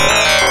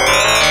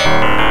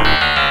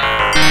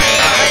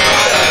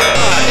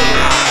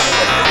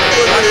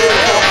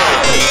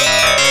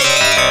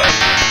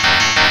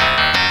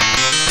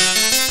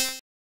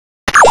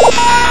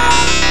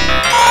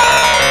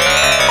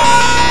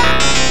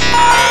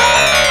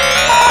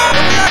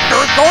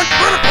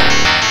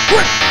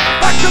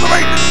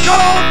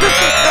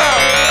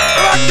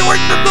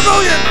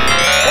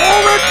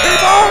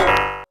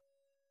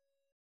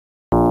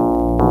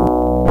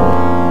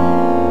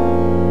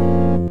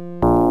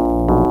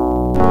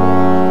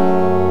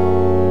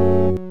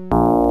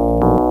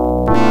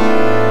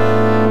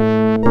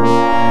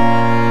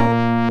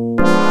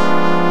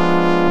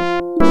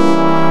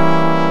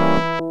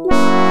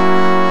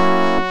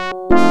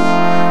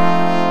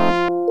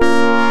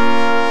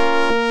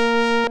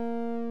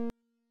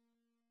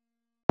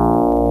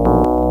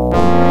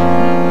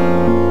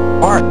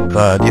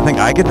 Do you think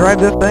I could drive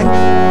this thing?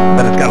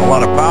 Bet it's got a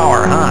lot of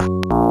power, huh?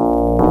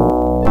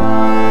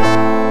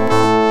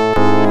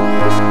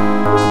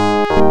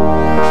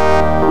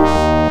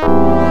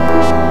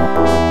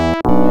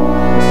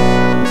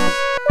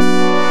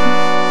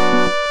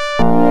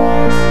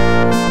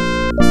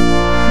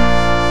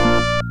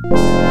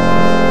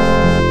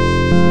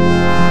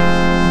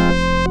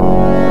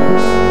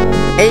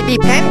 A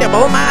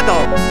dependable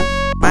model.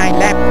 My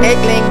left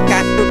egling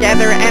got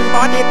together and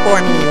bought it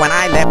for me when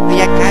I left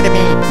the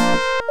academy.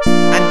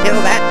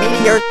 Until that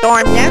meteor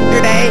storm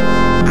yesterday,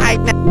 I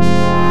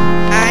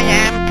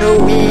am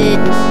too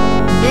weak.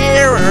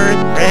 Dear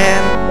Earth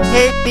friend,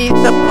 take these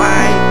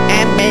supplies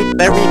and make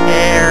the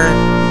repairs.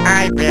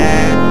 I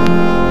read.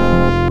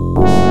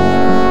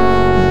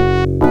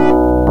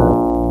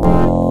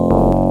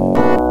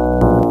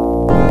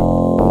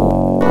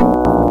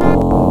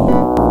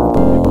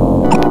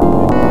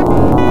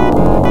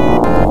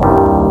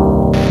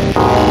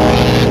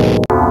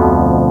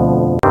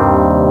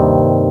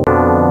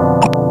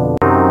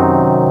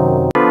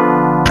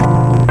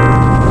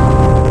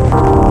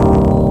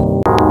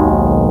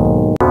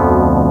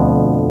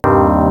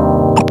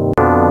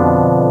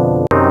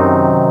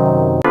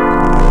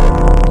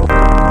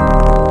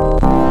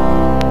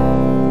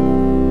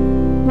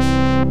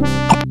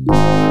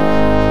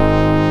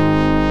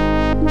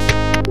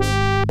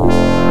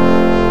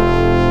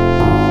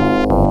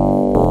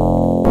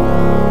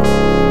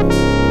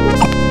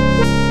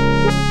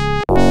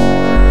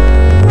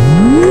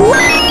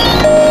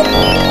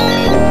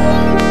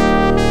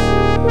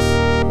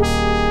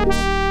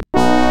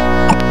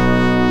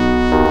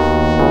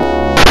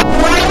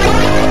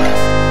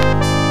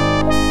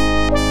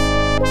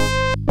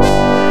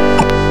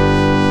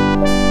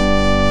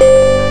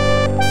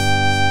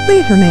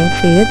 Please remain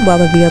seated while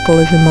the vehicle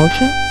is in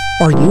motion,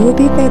 or you will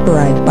be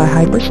vaporized by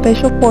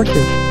hyperspatial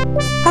forces.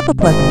 Have a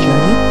pleasant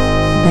journey.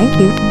 Thank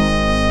you.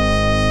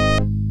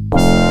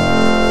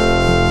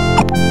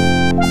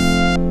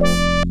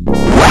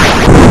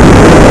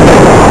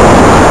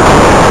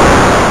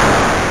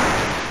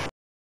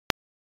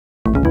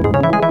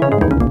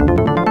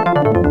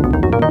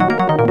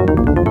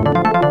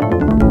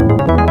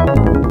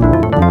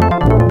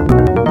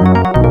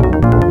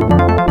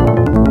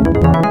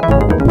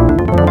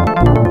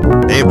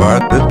 Hey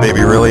Bart, this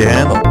baby really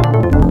handled.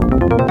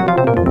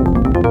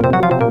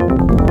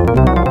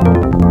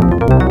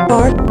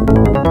 Bart,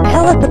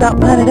 tell us about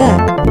Planet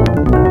X.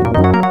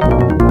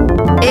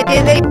 It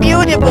is a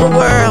beautiful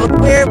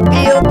world where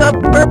fields of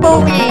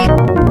purple weeds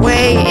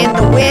sway in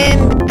the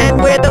wind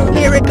and where the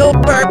lyrical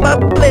burp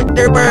of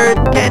blister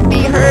birds can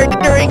be heard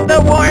during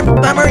the warm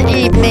summer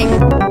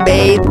evenings,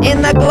 bathed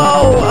in the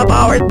glow of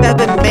our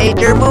 7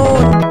 major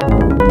moons.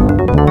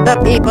 The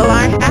people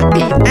are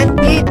happy and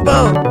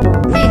peaceful.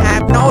 We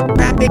have no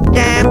traffic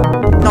jam,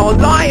 no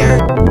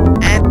lawyers,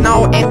 and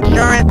no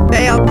insurance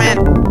salesmen.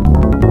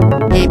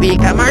 TV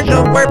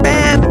commercials were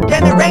banned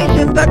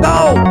generations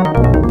ago.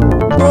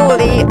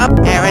 Truly a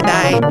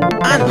paradise.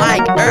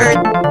 Unlike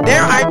Earth,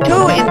 there are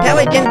 2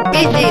 intelligent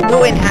species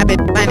who inhabit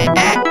Planet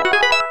X.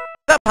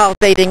 The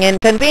pulsating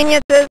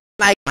inconveniences,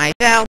 like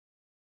myself,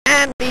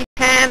 and the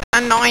tanned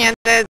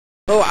annoyances,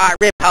 who are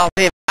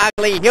repulsive,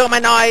 ugly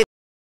humanoids,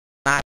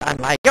 not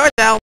unlike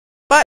yourself,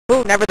 but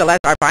who nevertheless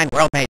are fine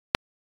worldmates.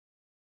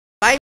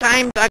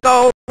 Lifetimes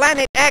ago,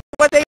 Planet X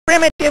was a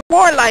primitive,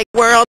 warlike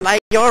world like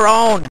your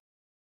own.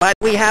 But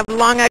we have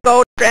long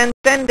ago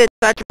transcended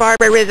such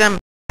barbarism,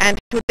 and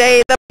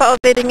today the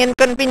pulsating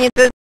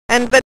inconveniences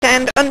and the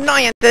tanned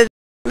annoyances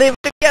live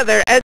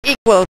together as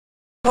equals,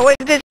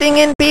 coexisting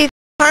in peace,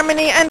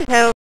 harmony, and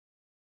health,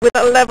 with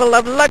a level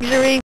of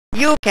luxury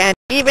you can't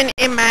even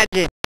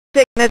imagine.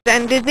 Sickness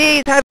and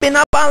disease have been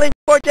abolished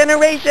for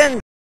generations.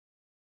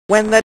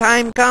 When the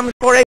time comes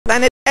for a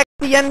Planet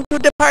Xian to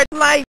depart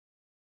life,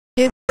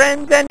 his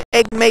friends and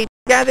eggmates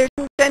gather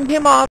to send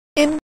him off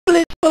in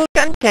blissful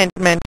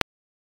contentment.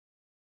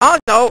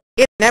 Also,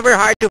 it's never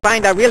hard to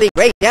find a really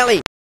great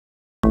deli.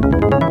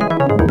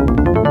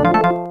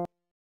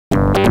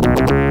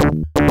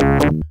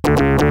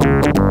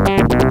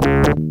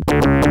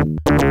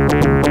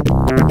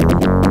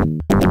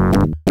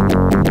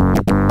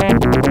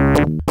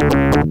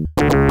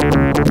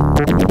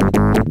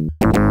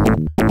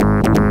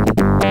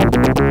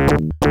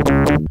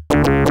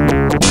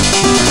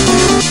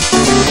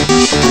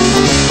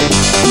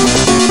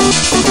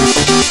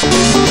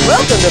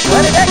 Welcome to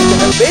Planet X and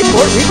the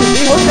Spaceport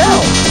Regency Hotel.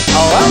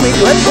 Allow me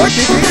to escort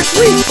you to your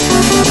suite.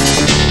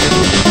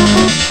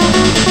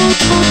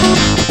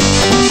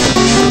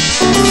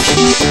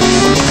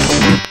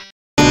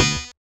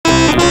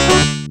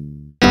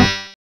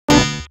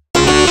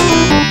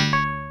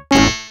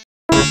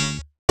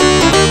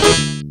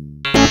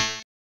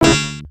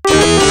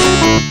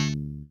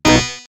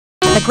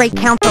 The Great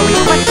Council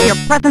requests your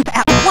presence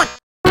at once.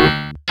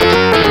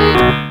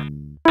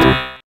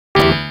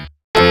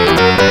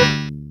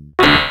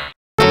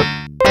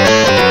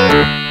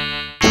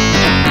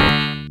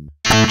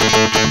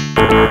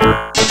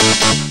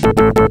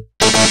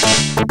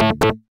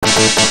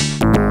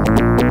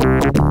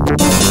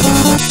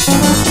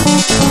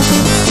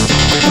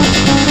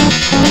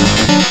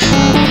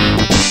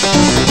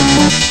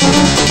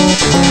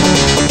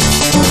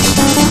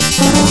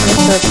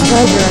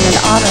 pleasure and an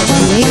honor to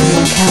meet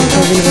you,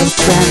 Council Leader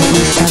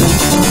Brandon 7.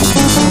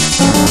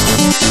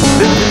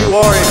 Since you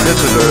are a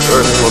visitor,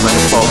 Earthwoman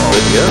called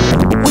Lydia,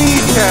 we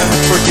can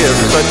forgive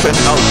such an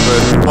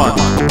outburst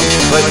once.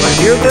 But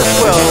hear this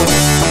well,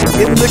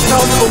 in the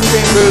council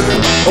chambers,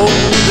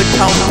 only the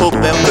council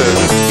members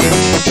speak.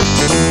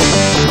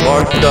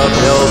 Barstub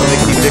El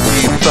Nicky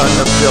Nicky, son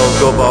of Del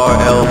Gobar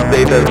El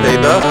Zeta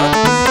Zeta.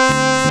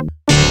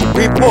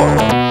 Report.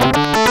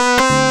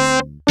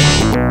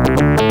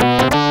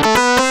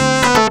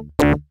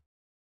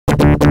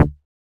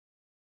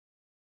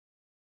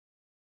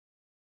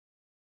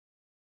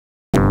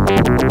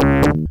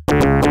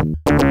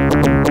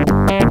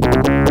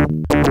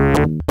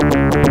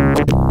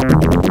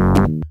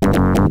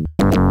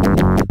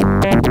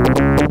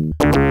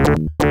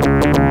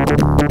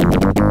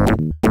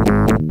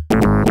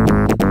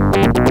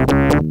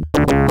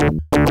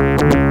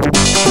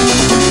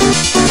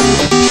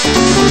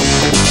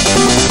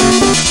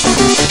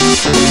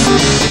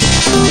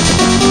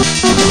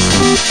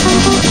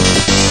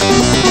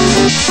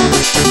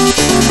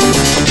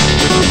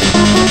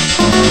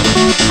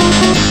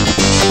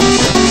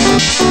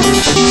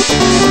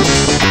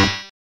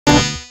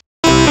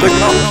 The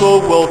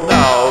council will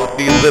now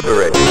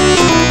deliberate.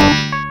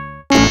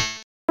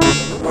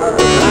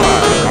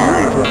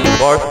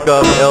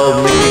 Barskub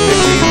El Nicky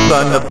Nicky,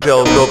 son of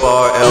Del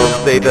Gobar El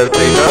Zeta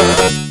Zeta.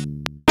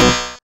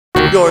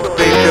 Your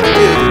spaceship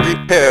is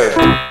repaired.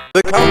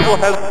 The council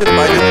has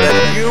decided that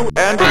you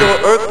and your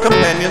Earth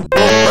companions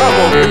will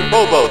travel to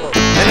Phobos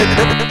and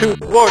attempt to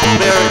thwart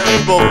their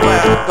evil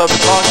plans of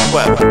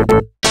conquest.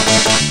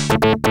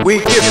 We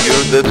give you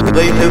this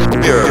latest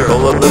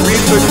miracle of the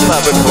research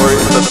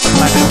laboratories of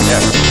Planet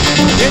X.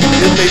 It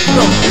is a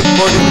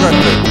self-reporting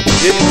record.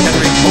 It can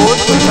record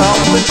the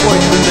sounds and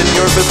voices in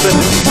your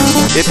vicinity.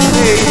 It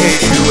may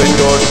aid you in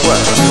your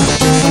quest.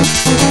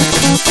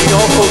 We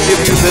also give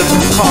you this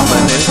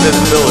common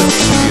invisibility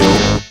shield.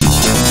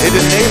 It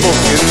enables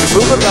you to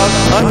move about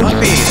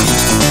unseen.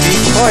 Be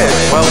quiet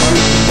while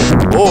using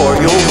it, or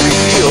you'll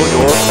reveal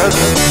your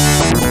presence.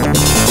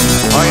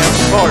 I am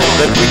sorry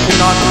that we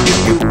cannot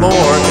give you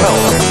more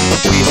help.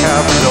 We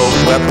have no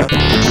weapons.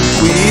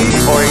 We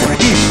are a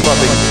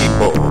peace-loving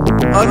people,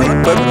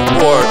 unequipped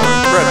for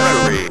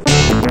treachery.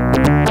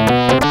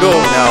 Go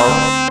now.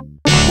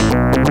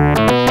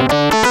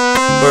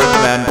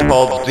 Earthman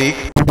called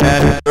Zeke,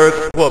 and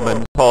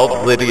Earthwoman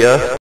called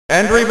Lydia.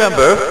 And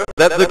remember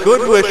that the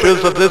good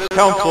wishes of this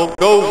council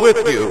go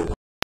with you.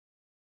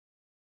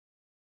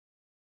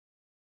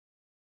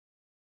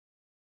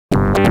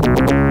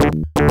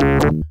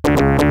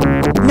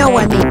 No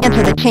one may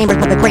enter the chambers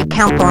of the Great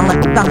Council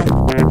unless summoned.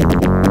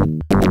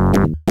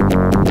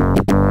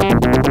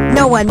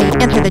 No one may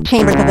enter the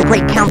chambers of the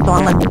Great Council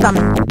unless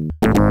summoned.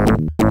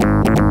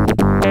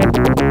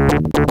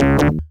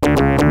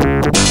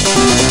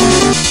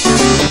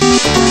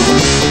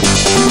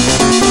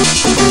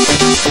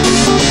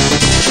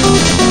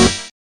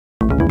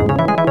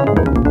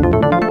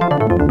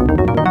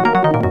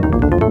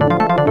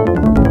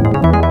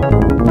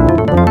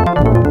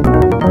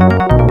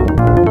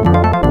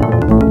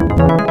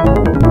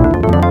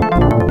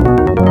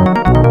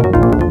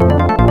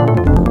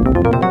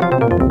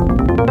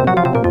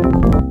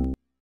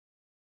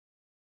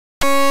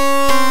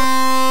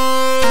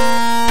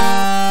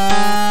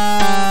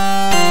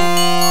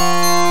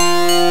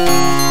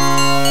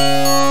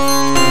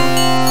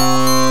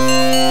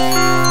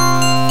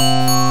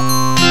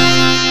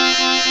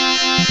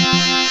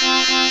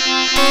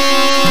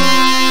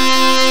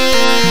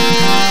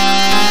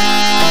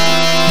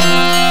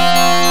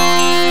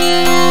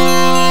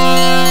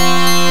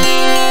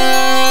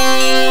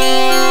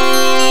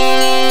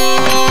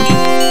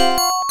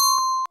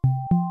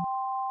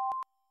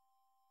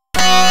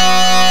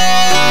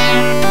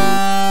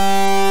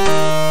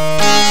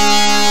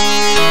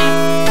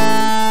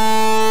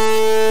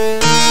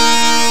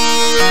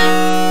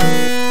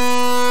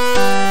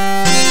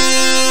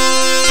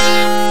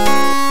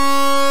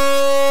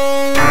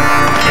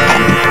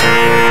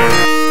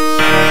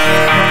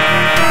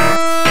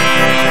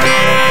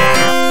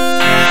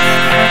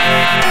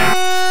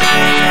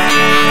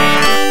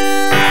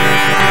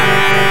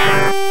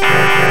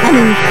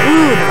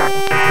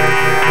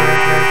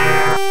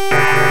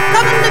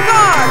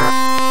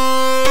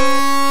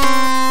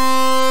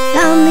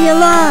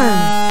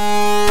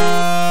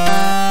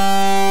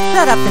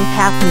 Shut up and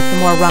pass me some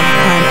more rum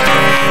punch.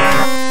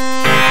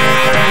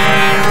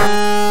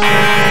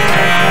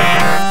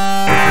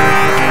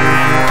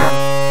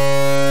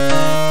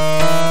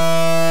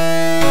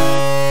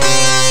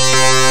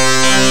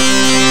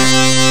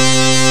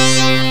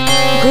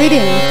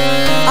 Greetings.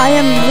 I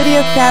am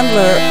Lydia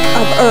Sandler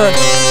of Earth.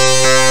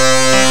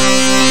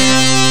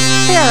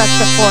 Spare us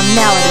the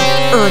formality,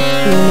 Earth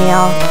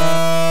female.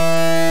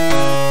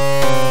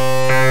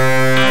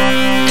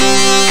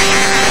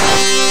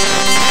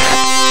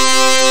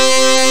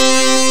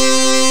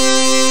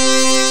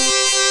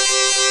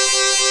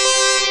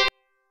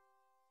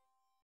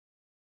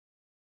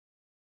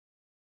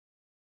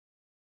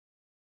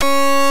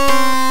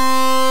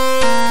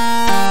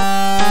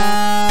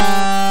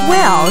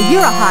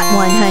 You're a hot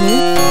one,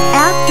 honey.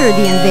 After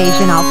the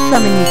invasion, I'll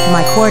summon you to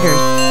my quarters.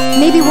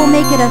 Maybe we'll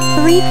make it a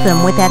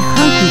threesome with that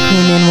hunk you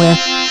came in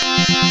with.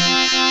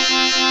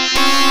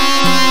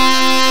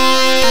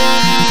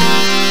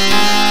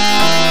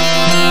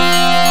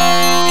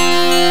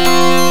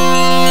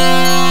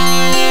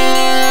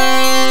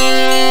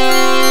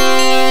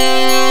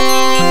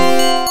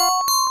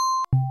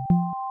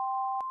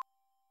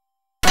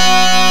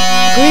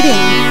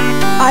 Greetings.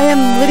 I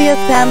am Lydia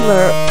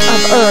Sandler of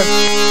Earth.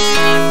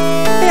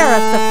 Spare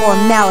us the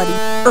formality,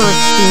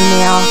 Earth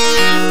female.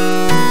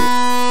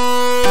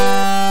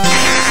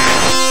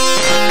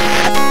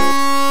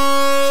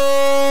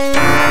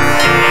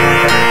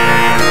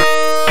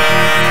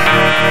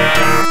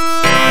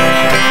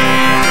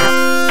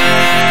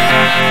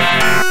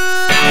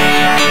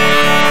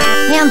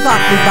 Hands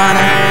off,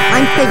 Ivana.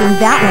 I'm saving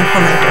that one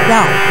for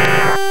myself.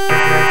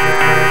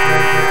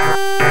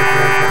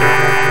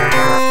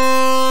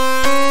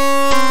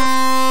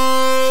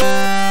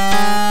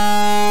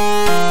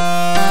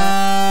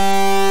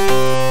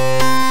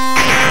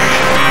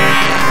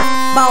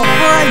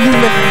 Balfora, you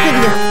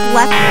lascivious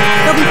slut.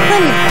 There'll be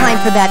plenty of time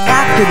for that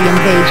after the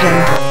invasion.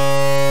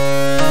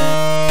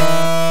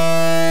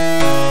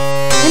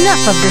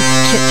 Enough of this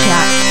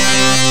chit-chat.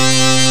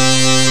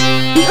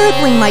 The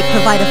Earthling might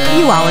provide a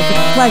few hours of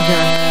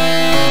pleasure.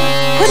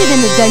 Put it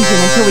in the dungeon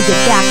until we get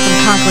back from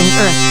conquering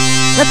Earth.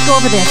 Let's go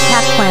over the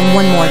attack plan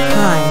one more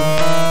time.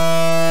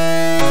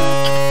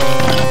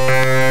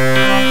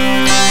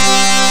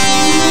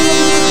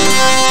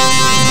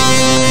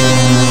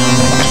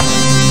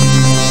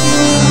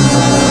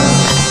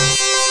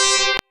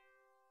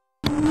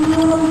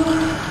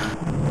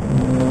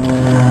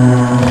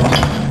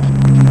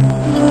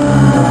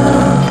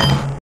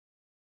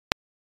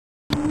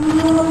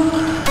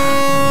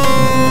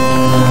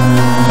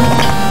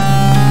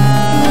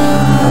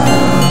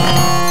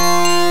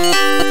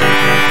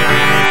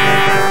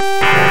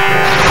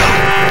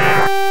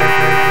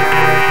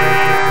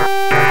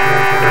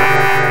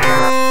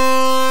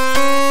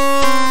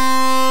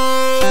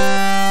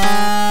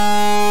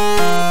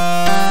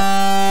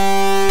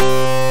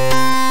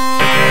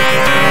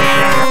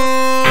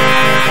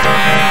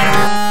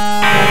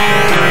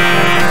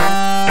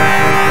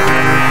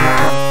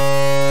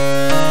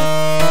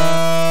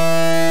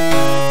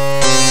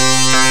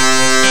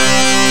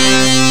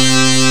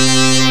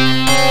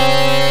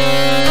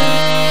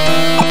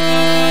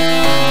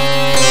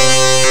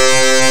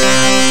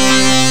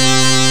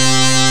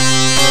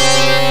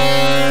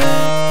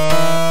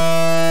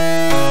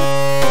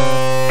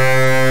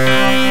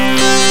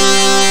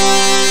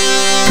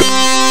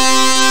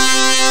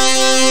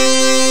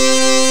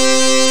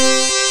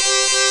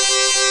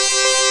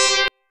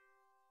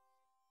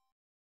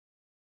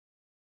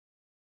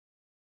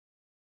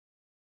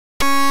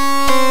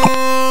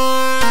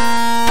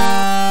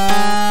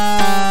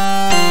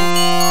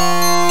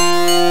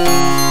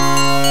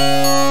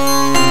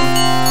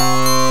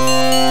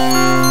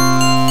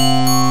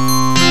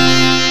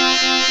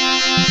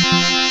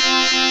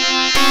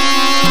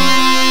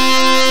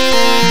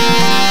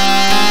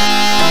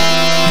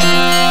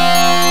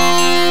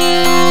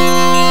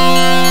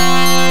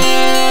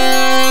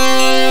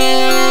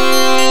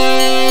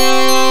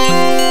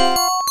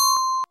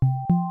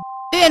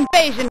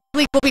 Invasion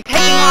fleet will be taking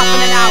off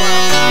in an hour.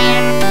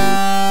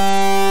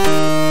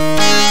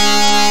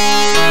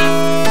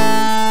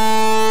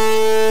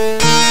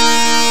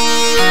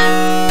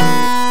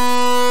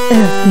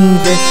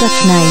 Earthlings are such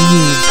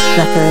naive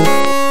suckers.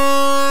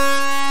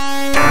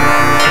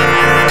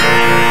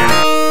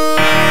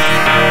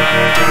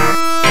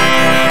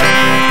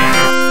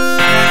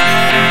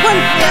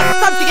 Once we have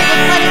subjugated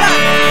planet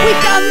Earth, we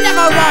shall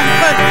never run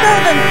for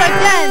servants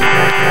again!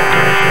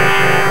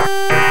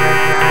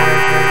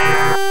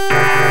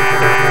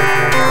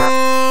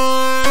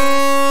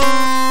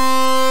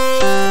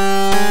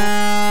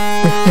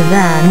 This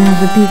divan has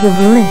a piece of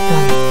lint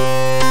on it.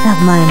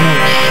 Have my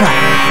mouth shut.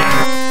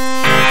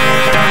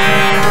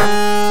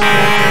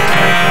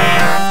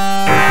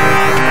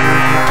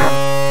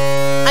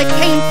 I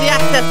changed the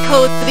access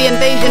code to the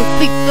Invasion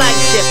Fleet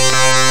flagship.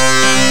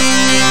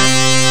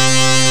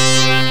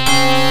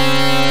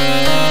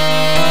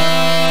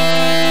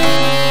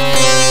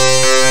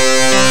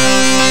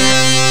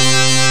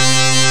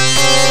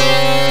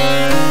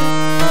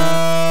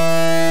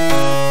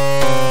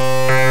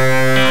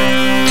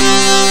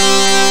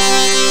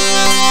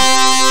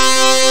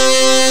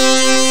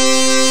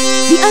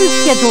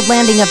 Unscheduled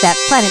landing of that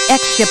Planet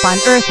X ship on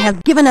Earth has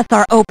given us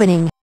our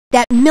opening.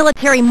 That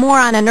military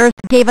moron on Earth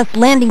gave us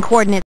landing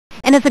coordinates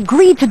and has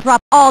agreed to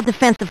drop all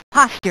defensive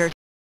postures.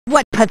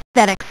 What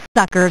pathetic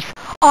suckers.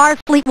 Our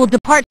fleet will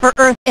depart for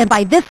Earth, and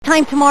by this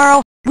time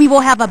tomorrow, we will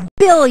have 1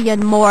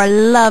 billion more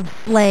love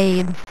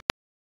slaves.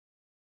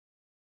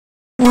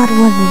 What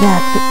was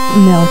that,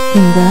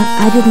 Melcinda?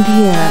 I didn't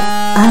hear.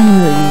 I'm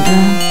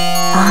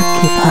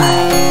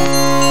occupied.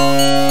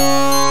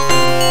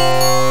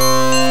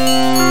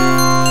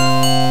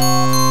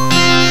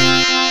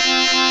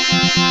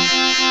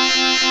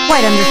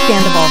 Quite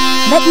understandable.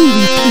 Let me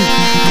repeat.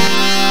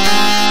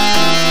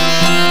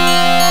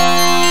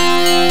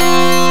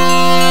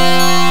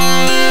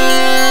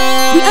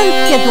 The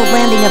unscheduled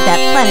landing of that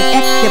Planet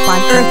X ship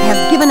on Earth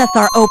has given us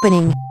our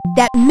opening.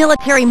 That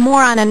military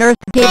moron on Earth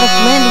gave us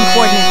landing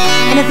coordinates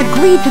and has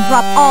agreed to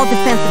drop all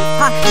defensive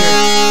postures.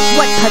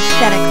 What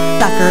pathetic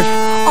suckers.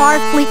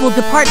 Our fleet will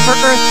depart for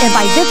Earth, and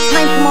by this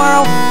time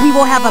tomorrow, we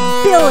will have 1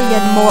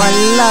 billion more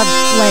love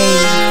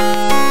slaves.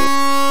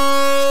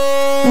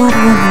 What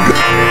was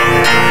it?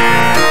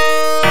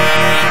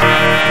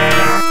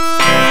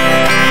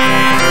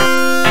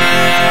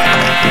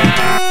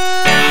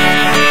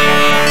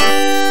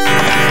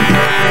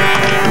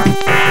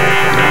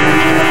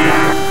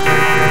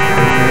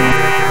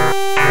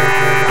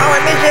 Our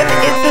mission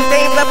is to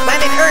save the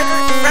planet Earth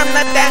from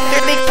the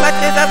dastardly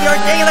clutches of your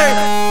jailers.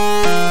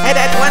 Head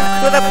at once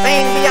to the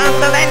plain beyond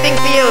the landing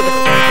field.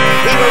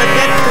 We will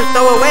attempt to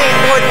stow away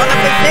aboard one of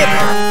the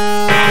ships.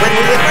 When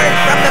we emerge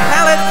from the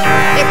palace,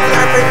 if we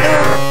are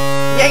pursued,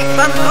 create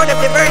some sort of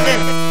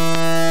diversion.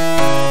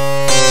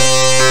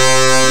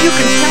 You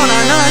can count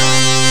on us.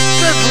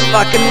 Good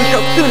luck, and we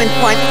shall soon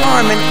incline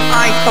arm and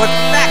eye thoughts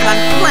back on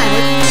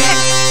Planet X.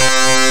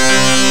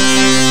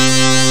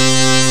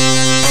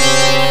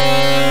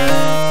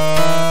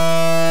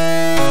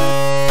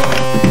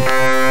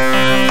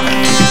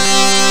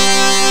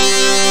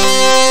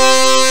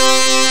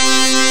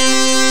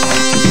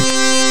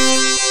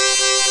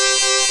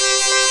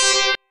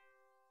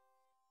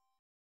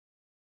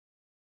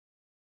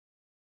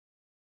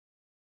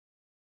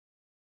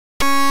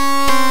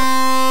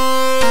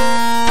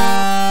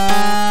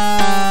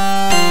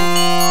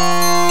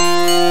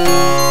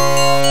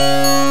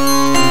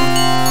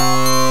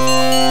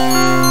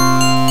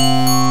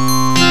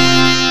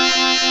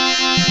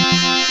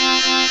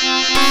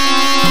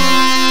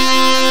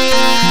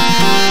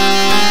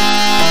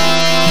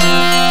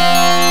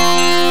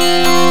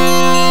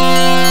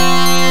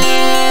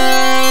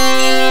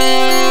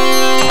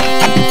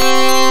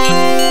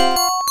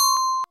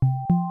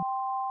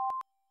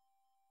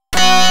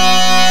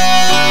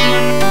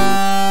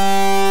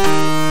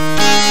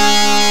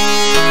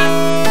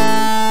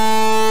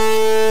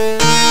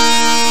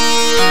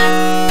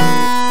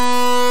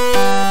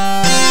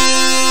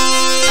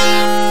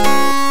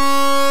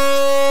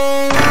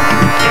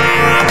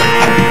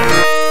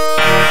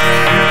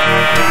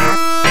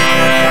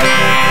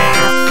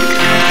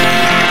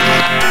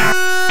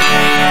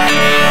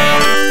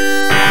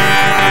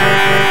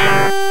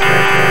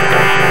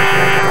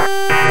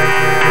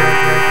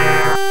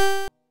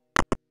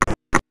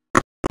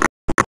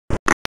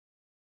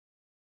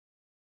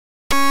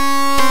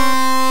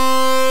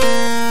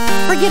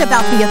 Forget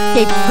about the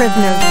escaped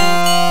prisoners.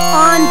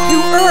 On to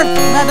Earth,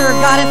 leather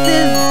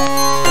goddesses!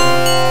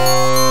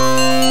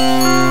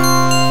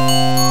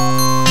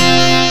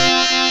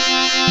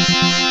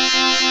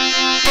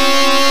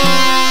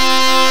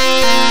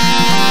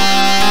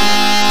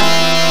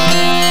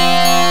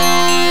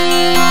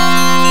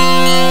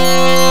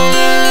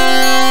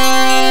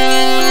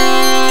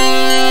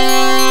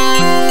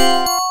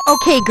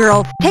 Okay,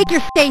 girls, take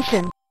your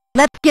station.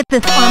 Let's get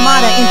this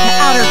armada into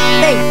outer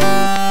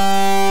space.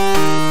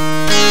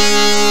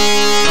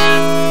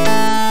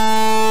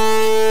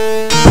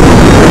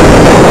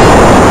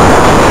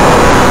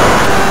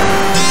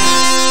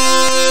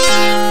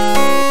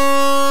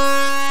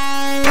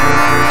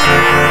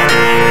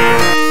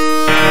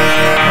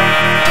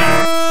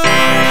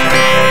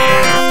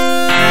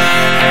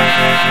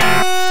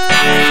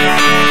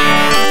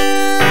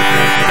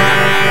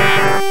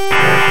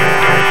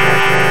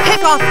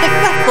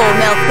 Successful,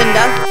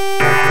 Melcinda.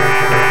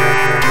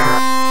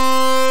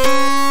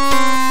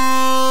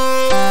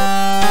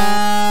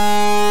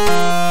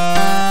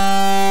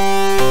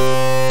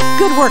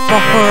 Good work,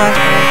 Volfora.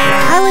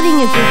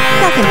 Piloting is your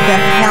second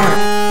best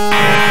talent.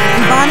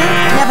 Ivana,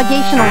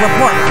 navigational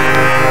report.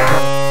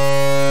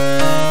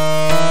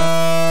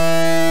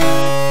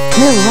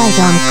 You're right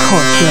on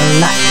course, your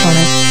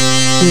lustfulness.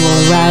 You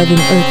will arrive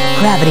in Earth's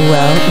gravity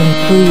well in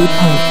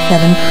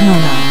 3.7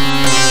 chronon.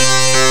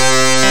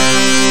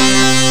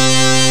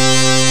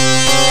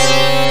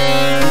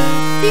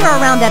 Steer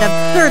around that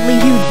absurdly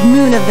huge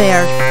moon of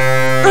theirs.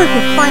 Earth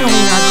is finally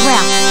in our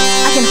grasp.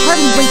 I can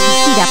hardly wait to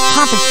see that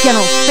pompous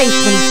general's face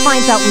when he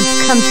finds out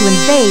we've come to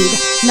invade,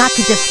 not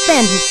to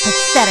defend his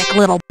pathetic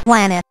little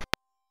planet.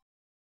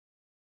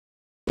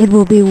 It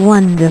will be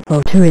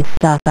wonderful to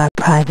restock our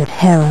private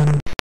harems.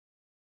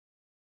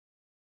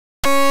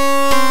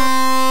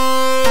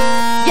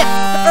 Yes,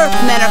 the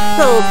Earthmen are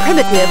so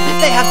primitive.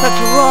 They have such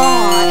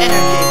raw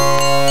energy.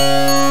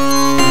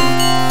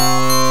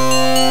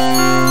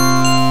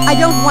 I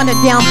don't want to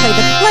downplay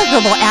the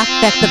pleasurable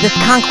aspects of this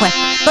conquest,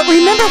 but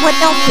remember what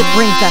else it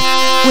brings us.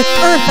 With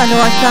Earth under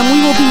our thumb, we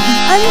will be the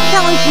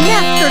unchallenged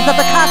masters of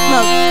the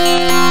cosmos.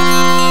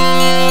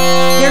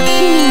 Their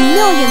teeming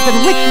millions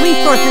and rich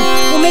resources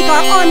will make our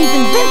armies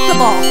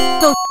invincible.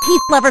 Those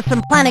peace lovers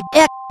from Planet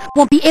X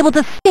won't be able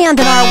to stand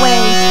in our way.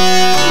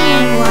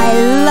 Oh, I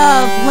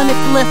love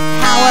limitless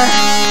power.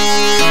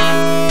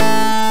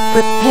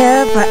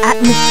 Prepare for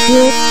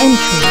atmospheric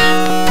entry.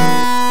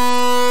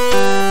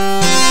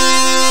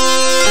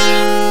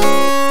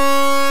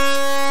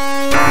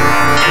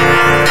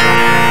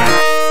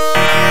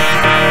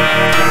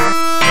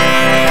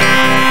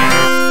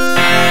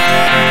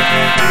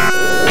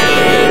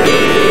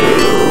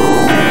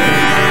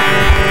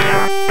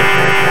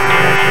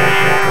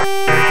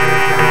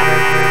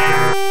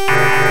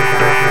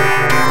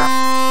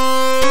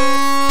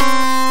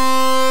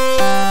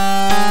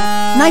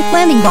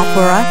 landing ball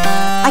for us.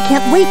 I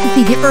can't wait to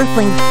see the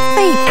Earthlings'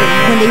 faces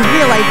when they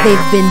realize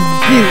they've been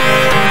duped.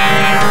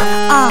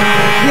 Ah,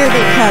 here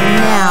they come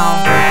now.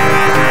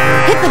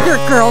 Hit the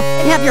dirt, girls,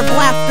 and have your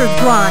blasters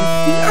drawn.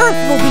 The Earth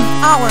will be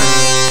ours.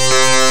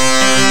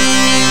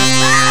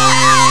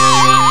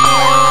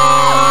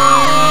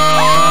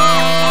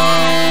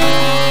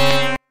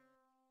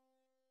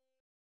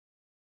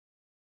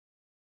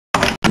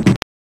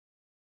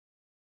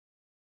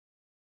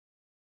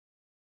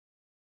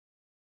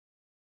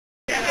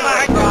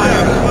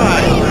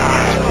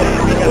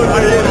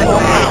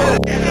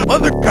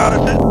 Mother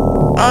Goddesses,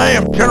 I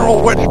am General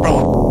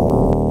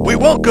Wedgefellum. We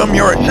welcome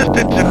your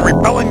assistance in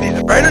repelling these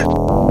invaders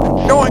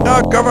and showing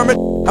our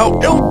government how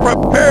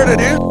ill-prepared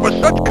it is for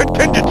such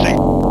contingency.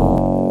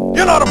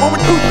 You're not a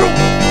moment too soon.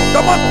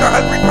 The monster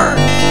has returned,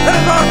 and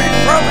his armies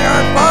probably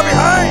aren't far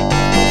behind.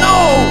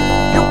 No!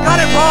 You got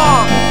it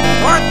wrong!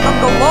 Earth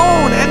comes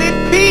alone and in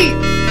peace!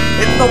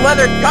 It's the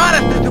leather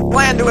goddesses who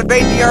plan to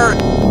invade the Earth!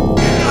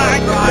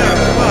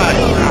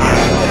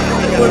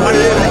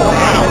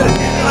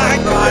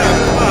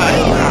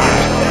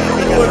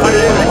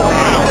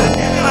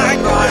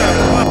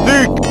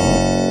 Zeke!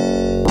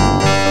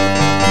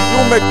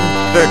 You make me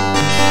sick.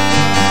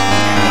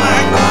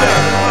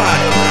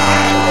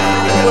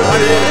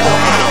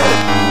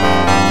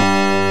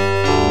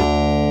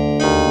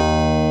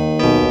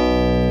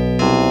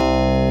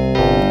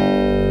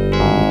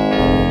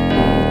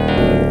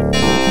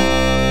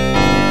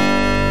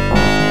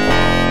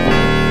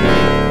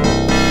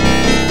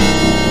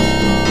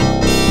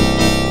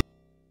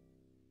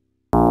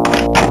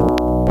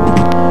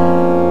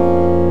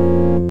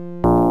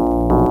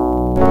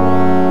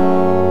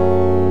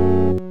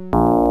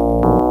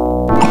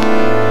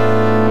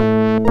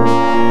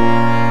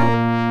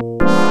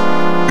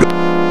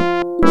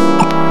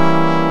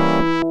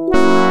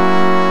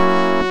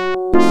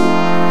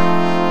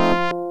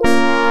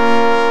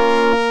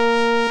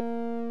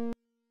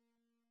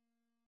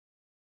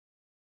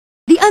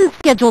 The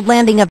unscheduled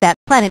landing of that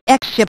Planet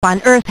X ship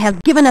on Earth has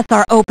given us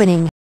our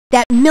opening.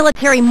 That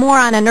military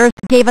moron on Earth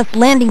gave us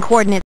landing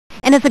coordinates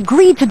and has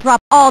agreed to drop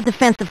all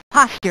defensive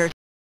postures.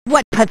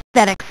 What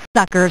pathetic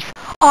suckers.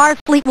 Our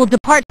fleet will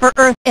depart for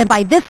Earth, and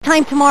by this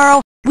time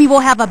tomorrow, we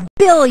will have 1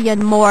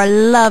 billion more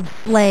love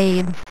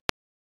slaves.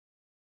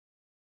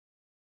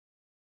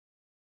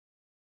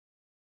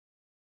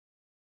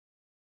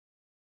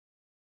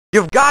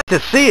 You've got to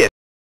see it.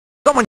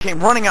 Someone came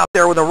running out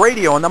there with a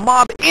radio, and the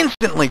mob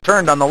instantly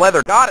turned on the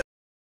leather goddess.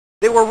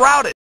 They were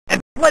routed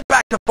and fled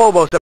back to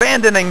Phobos,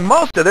 abandoning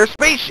most of their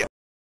spaceship.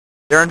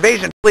 Their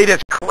invasion fleet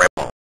is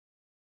crippled.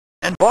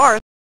 And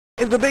Barth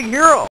is the big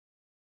hero.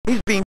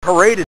 He's being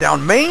paraded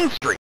down Main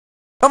Street.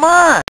 Come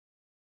on!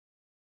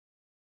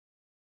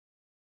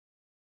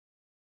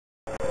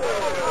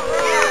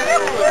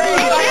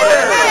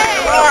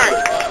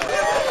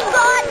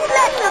 God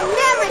bless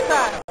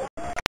America!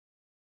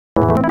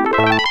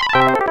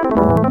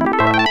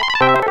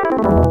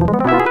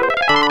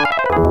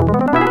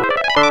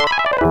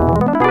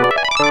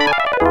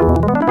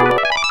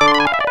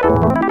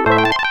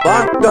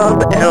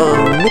 Barkdub El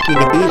Nicky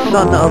Nicky,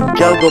 son of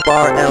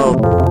Jelgobar El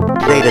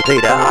Zeta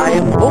Zeta, I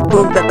am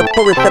hopeful that the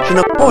poor reception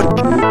afforded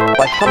you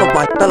by some of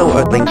my fellow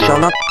Earthlings shall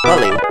not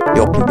sully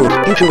your people's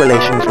future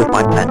relations with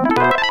my planet.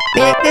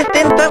 The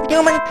existence of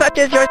humans such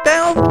as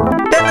yourselves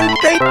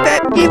demonstrates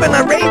that even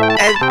a race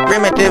as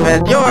primitive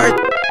as yours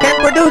can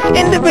produce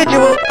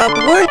individuals of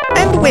worth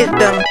and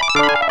wisdom.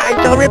 I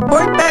shall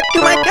report back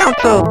to my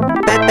council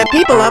that the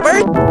people of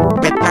Earth,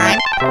 with time,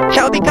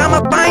 shall become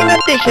a fine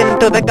addition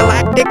to the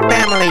galactic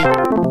family.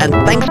 And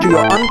thanks to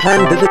your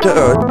unplanned visit to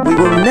Earth, we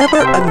will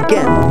never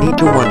again need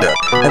to wonder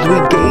as we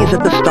gaze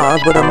at the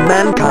stars whether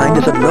mankind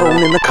is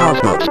alone in the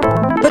cosmos.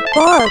 But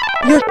Barth,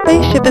 your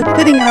spaceship is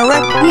sitting in a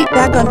wrecked heap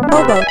back on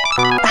Phobos.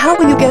 How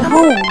will you get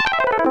home?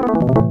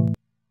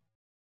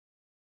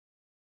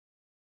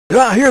 Did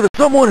I hear that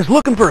someone is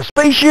looking for a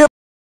spaceship?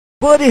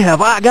 Buddy,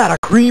 have I got a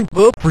cream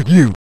puff for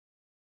you.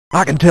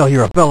 I can tell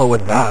you're a fellow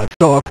with an eye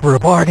stock for a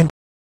bargain.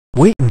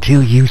 Wait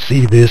until you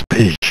see this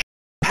peach.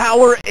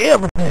 Power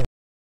everything.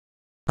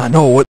 I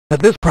know at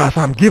this price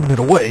I'm giving it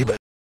away, but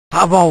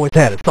I've always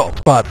had a soft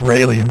spot for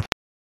aliens.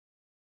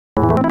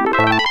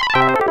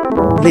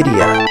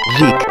 Lydia,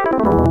 Zeke,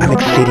 I'm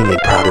exceedingly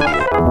proud of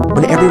you.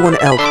 When everyone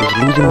else was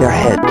losing their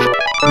heads,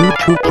 you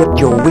two kept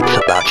your wits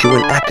about you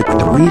and acted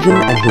with reason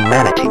and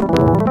humanity.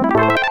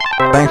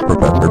 Thanks,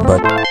 Professor,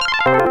 but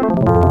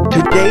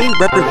today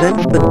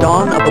represents the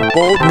dawn of a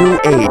bold new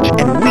age,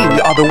 and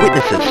we are the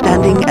witnesses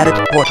standing at its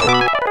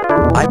portal.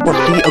 I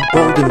foresee a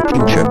golden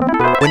future,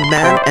 when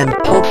man and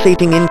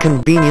pulsating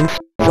inconvenience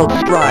shall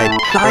stride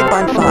side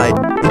by side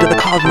into the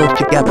cosmos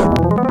together.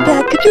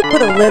 Dad, could you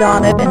put a lid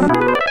on it and...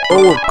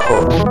 Oh, of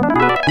course.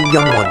 You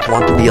young ones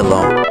want to be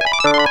alone.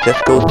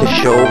 Just goes to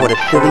show what a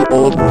silly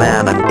old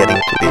man I'm getting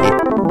to be,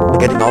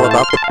 forgetting all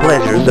about the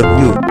pleasures of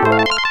youth.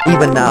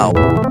 Even now,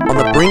 on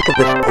the brink of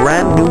this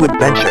brand new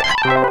adventure,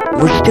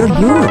 we're still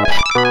humans,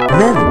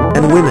 men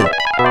and women,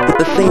 with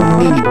the same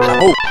needs,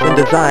 hopes, and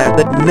desires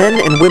that men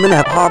and women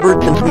have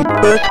harbored since we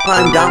first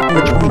climbed down from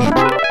the trees.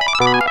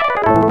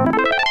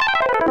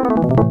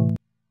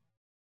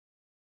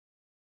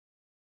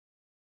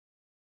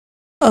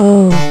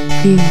 Oh,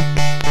 dear.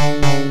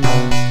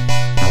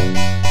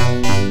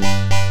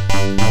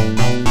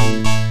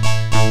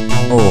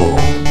 Oh,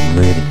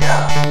 Lydia.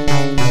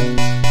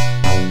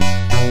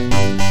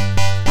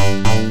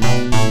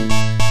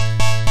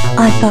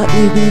 I thought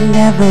we would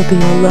never be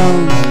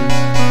alone.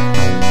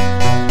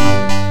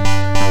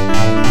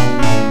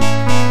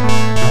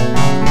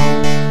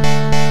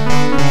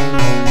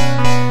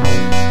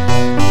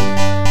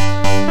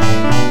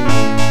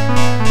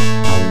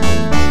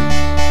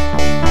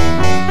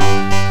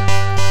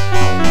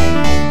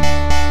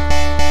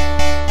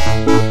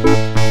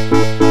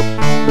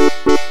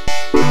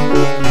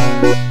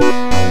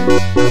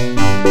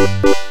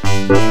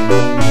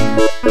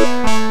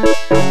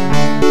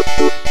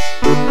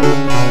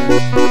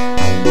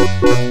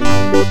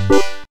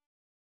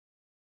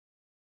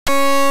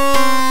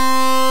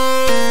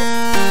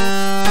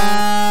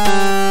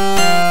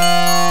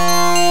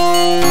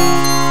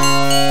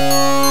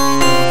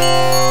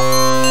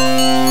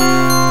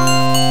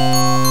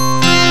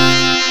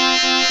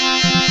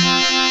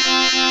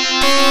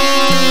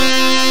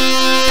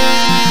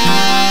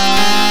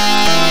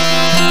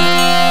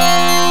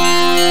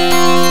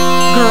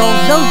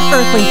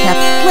 Earthlings have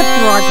slipped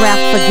through our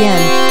grasp again,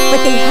 but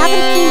they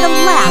haven't seen the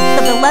last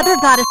of the leather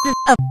goddesses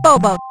of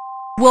Phobos.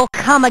 We'll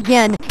come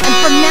again, and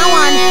from now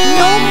on,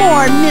 no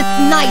more Miss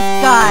Nice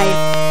Guys.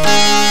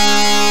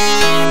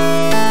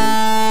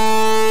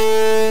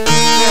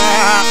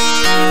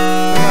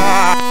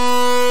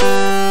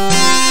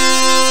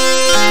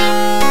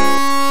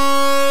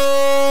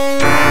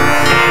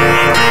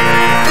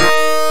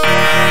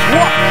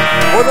 Watch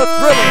for the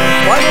thrilling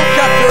final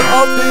chapter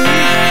of the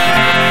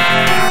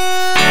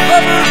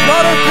Leather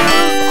Goddesses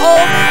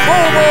of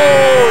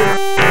Phobos!